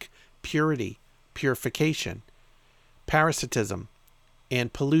 economic, purity, purification, parasitism,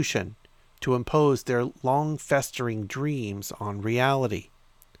 and pollution to impose their long-festering dreams on reality.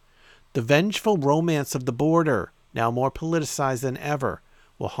 The vengeful romance of the border, now more politicized than ever,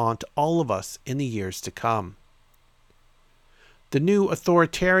 will haunt all of us in the years to come. The new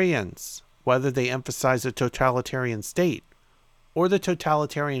authoritarians, whether they emphasize a totalitarian state or the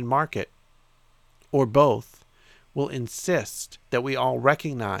totalitarian market, or both, will insist that we all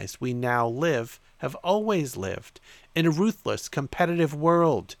recognize we now live, have always lived, in a ruthless, competitive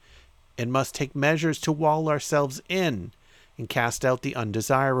world, and must take measures to wall ourselves in and cast out the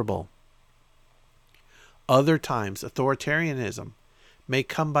undesirable. Other times, authoritarianism may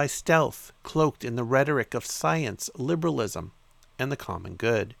come by stealth, cloaked in the rhetoric of science, liberalism, and the common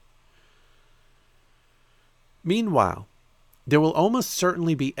good. Meanwhile, there will almost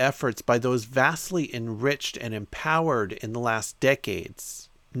certainly be efforts by those vastly enriched and empowered in the last decades,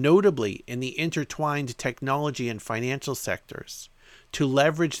 notably in the intertwined technology and financial sectors, to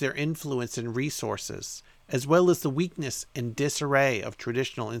leverage their influence and resources, as well as the weakness and disarray of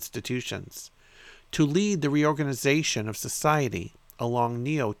traditional institutions, to lead the reorganization of society along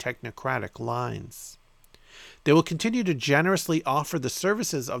neo-technocratic lines. They will continue to generously offer the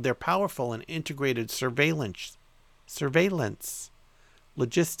services of their powerful and integrated surveillance,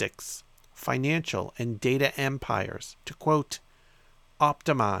 logistics, financial, and data empires to, quote,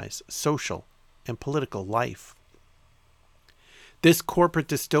 optimize social and political life. This corporate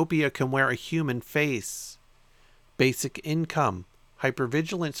dystopia can wear a human face. Basic income,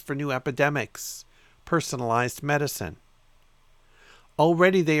 hypervigilance for new epidemics, personalized medicine.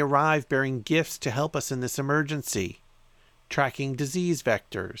 Already they arrive bearing gifts to help us in this emergency, tracking disease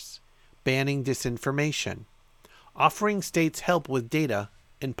vectors, banning disinformation, offering states help with data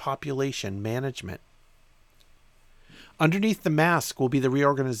and population management. Underneath the mask will be the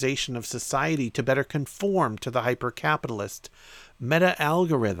reorganization of society to better conform to the hyper-capitalist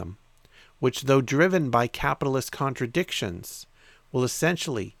meta-algorithm, which, though driven by capitalist contradictions, will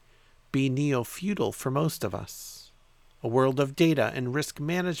essentially be neo-feudal for most of us. A world of data and risk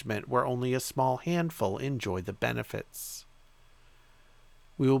management where only a small handful enjoy the benefits.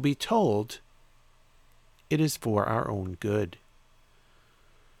 We will be told it is for our own good.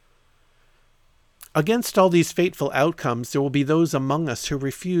 Against all these fateful outcomes, there will be those among us who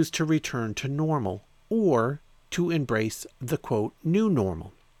refuse to return to normal or to embrace the, quote, new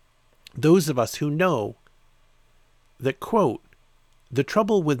normal. Those of us who know that, quote, the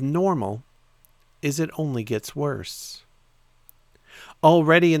trouble with normal is it only gets worse.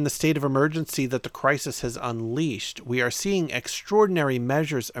 Already in the state of emergency that the crisis has unleashed, we are seeing extraordinary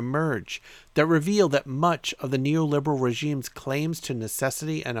measures emerge that reveal that much of the neoliberal regime's claims to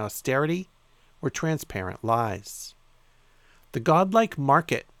necessity and austerity were transparent lies. The godlike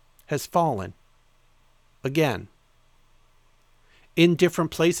market has fallen again. In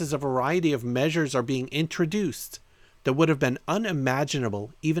different places, a variety of measures are being introduced that would have been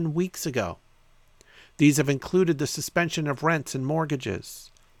unimaginable even weeks ago. These have included the suspension of rents and mortgages,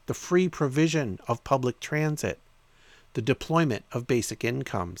 the free provision of public transit, the deployment of basic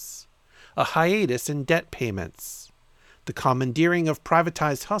incomes, a hiatus in debt payments, the commandeering of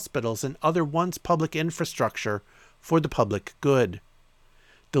privatized hospitals and other once public infrastructure for the public good,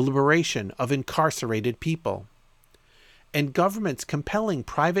 the liberation of incarcerated people, and governments compelling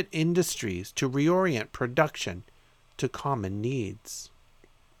private industries to reorient production to common needs.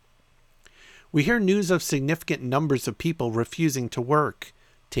 We hear news of significant numbers of people refusing to work,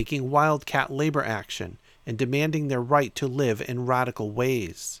 taking wildcat labor action, and demanding their right to live in radical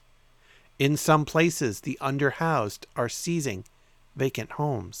ways. In some places, the underhoused are seizing vacant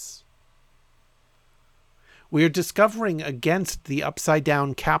homes. We are discovering against the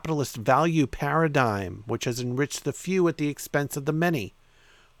upside-down capitalist value paradigm, which has enriched the few at the expense of the many,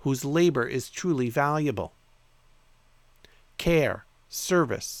 whose labor is truly valuable. Care,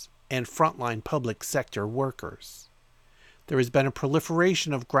 service, and frontline public sector workers. There has been a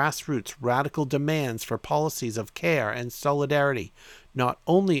proliferation of grassroots radical demands for policies of care and solidarity, not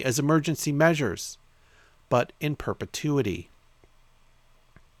only as emergency measures, but in perpetuity.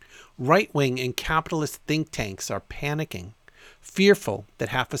 Right-wing and capitalist think tanks are panicking, fearful that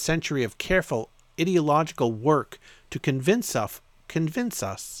half a century of careful ideological work to convince us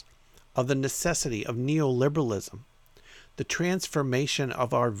of the necessity of neoliberalism, the transformation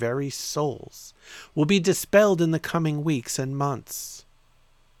of our very souls, will be dispelled in the coming weeks and months.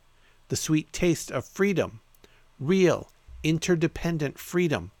 The sweet taste of freedom, real, interdependent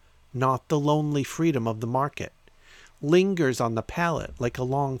freedom, not the lonely freedom of the market, lingers on the palate like a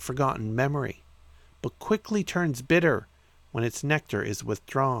long-forgotten memory, but quickly turns bitter when its nectar is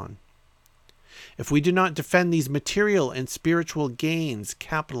withdrawn. If we do not defend these material and spiritual gains,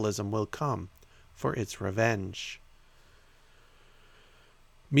 capitalism will come for its revenge.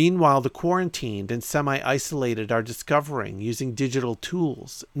 Meanwhile, the quarantined and semi-isolated are discovering, using digital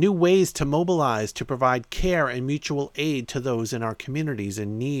tools, new ways to mobilize to provide care and mutual aid to those in our communities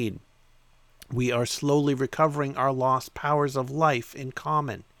in need. We are slowly recovering our lost powers of life in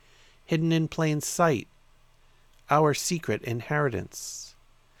common, hidden in plain sight, our secret inheritance.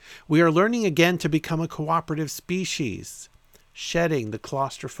 We are learning again to become a cooperative species, shedding the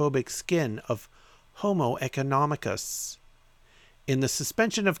claustrophobic skin of Homo economicus. In the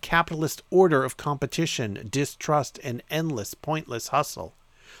suspension of capitalist order of competition, distrust, and endless pointless hustle,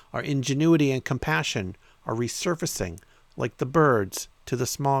 our ingenuity and compassion are resurfacing like the birds to the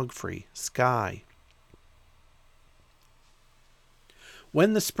smog-free sky.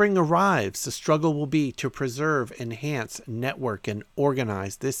 When the spring arrives, the struggle will be to preserve, enhance, network, and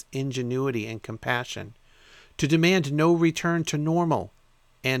organize this ingenuity and compassion, to demand no return to normal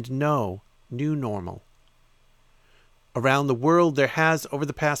and no new normal. Around the world, there has, over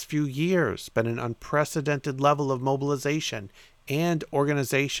the past few years, been an unprecedented level of mobilization and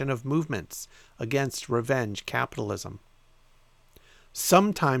organization of movements against revenge capitalism.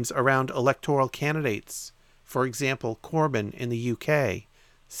 Sometimes around electoral candidates, for example, Corbyn in the UK,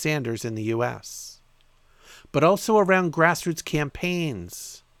 Sanders in the US, but also around grassroots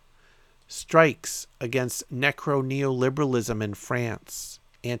campaigns, strikes against necro-neoliberalism in France,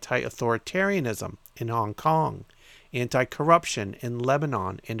 anti-authoritarianism in Hong Kong, anti-corruption in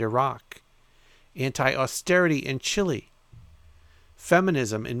Lebanon and Iraq, anti-austerity in Chile,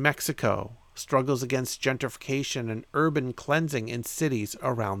 feminism in Mexico, struggles against gentrification and urban cleansing in cities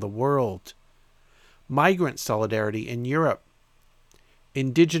around the world, migrant solidarity in Europe,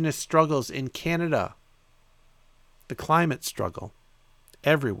 indigenous struggles in Canada, the climate struggle,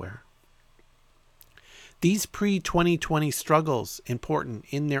 everywhere. These pre-2020 struggles, important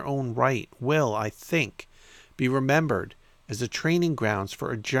in their own right, will, I think, be remembered as the training grounds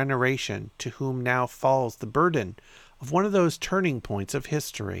for a generation to whom now falls the burden of one of those turning points of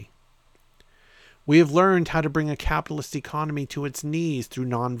history. We have learned how to bring a capitalist economy to its knees through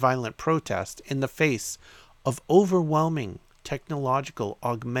nonviolent protest in the face of overwhelming technological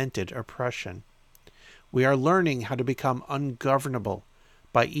augmented oppression. We are learning how to become ungovernable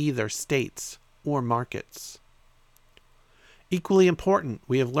by either states or markets. Equally important,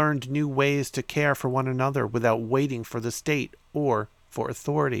 we have learned new ways to care for one another without waiting for the state or for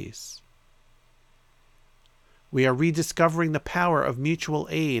authorities. We are rediscovering the power of mutual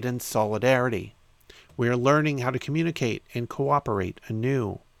aid and solidarity. We are learning how to communicate and cooperate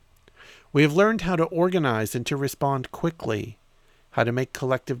anew. We have learned how to organize and to respond quickly, how to make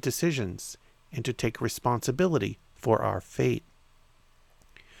collective decisions, and to take responsibility for our fate.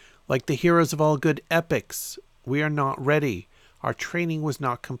 Like the heroes of all good epics, we are not ready. Our training was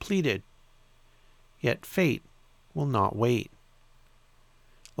not completed. Yet fate will not wait.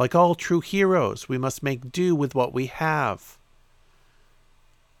 Like all true heroes, we must make do with what we have.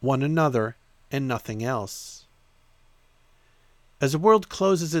 One another and nothing else. As the world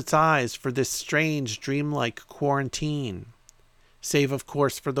closes its eyes for this strange, dreamlike quarantine, save of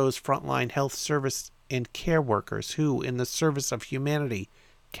course for those frontline health service and care workers who, in the service of humanity,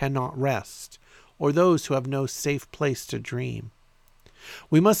 cannot rest, or those who have no safe place to dream.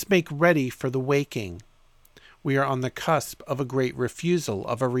 We must make ready for the waking. We are on the cusp of a great refusal,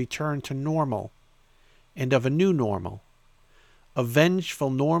 of a return to normal, and of a new normal, a vengeful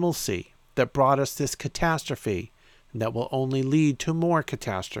normalcy that brought us this catastrophe and that will only lead to more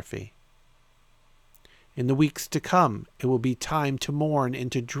catastrophe. In the weeks to come, it will be time to mourn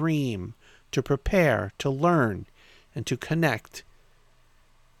and to dream, to prepare, to learn, and to connect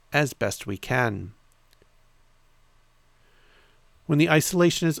as best we can. When the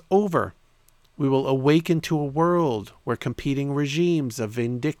isolation is over, we will awaken to a world where competing regimes of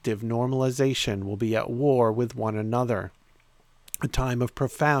vindictive normalization will be at war with one another, a time of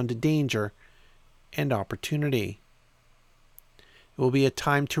profound danger and opportunity. It will be a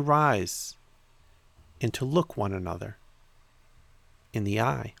time to rise and to look one another in the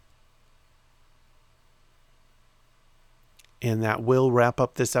eye. And that will wrap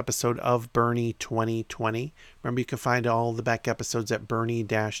up this episode of Bernie 2020. Remember, you can find all the back episodes at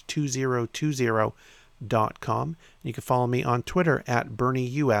bernie-2020.com. And you can follow me on Twitter at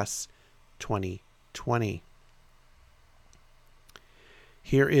BernieUS2020.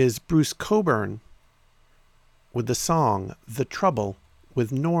 Here is Bruce Cockburn with the song The Trouble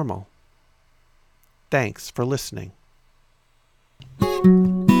with Normal. Thanks for listening.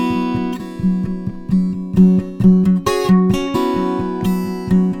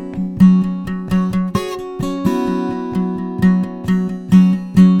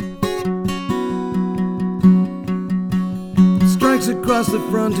 Across the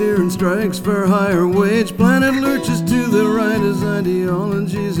frontier and strikes for higher wage. Planet lurches to the right as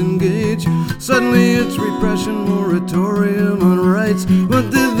ideologies engage. Suddenly it's repression, moratorium on rights.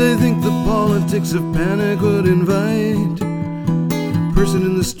 What did they think the politics of panic would invite? Person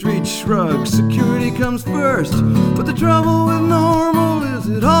in the street shrugs, security comes first. But the trouble with normal is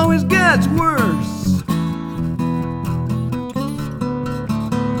it always gets worse.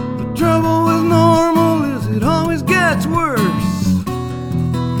 The trouble with normal is it always gets worse.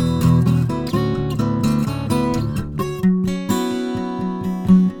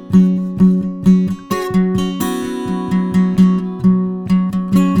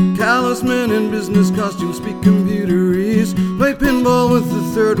 Men in business costumes speak computerese. Play pinball with the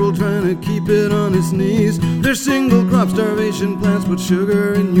third while trying to keep it on its knees. There's single crop starvation plants, put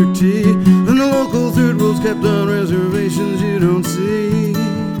sugar in your tea. And the local third world's kept on reservations you don't see.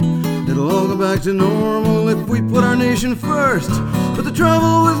 It'll all go back to normal if we put our nation first. But the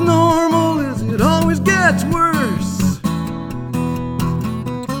trouble with normal is it always gets worse.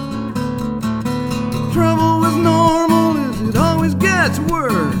 The trouble with normal is it always gets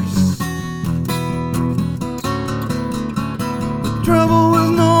worse. Trouble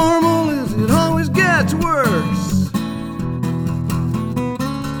with normal is it always gets worse.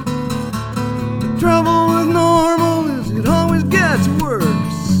 The trouble with normal is it always gets worse.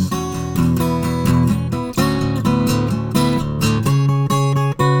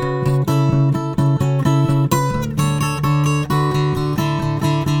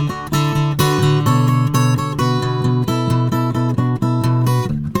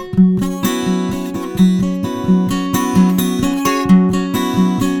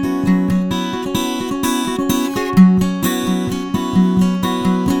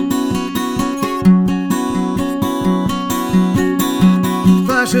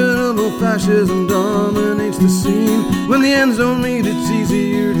 Fascism dominates the scene. When the ends don't meet, it's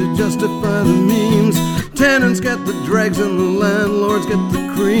easier to justify the means. Tenants get the dregs and the landlords get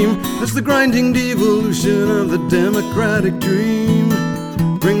the cream. That's the grinding devolution of the democratic dream.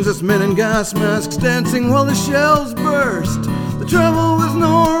 Brings us men in gas masks dancing while the shells burst. The trouble with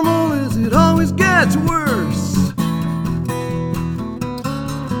normal is it always gets worse.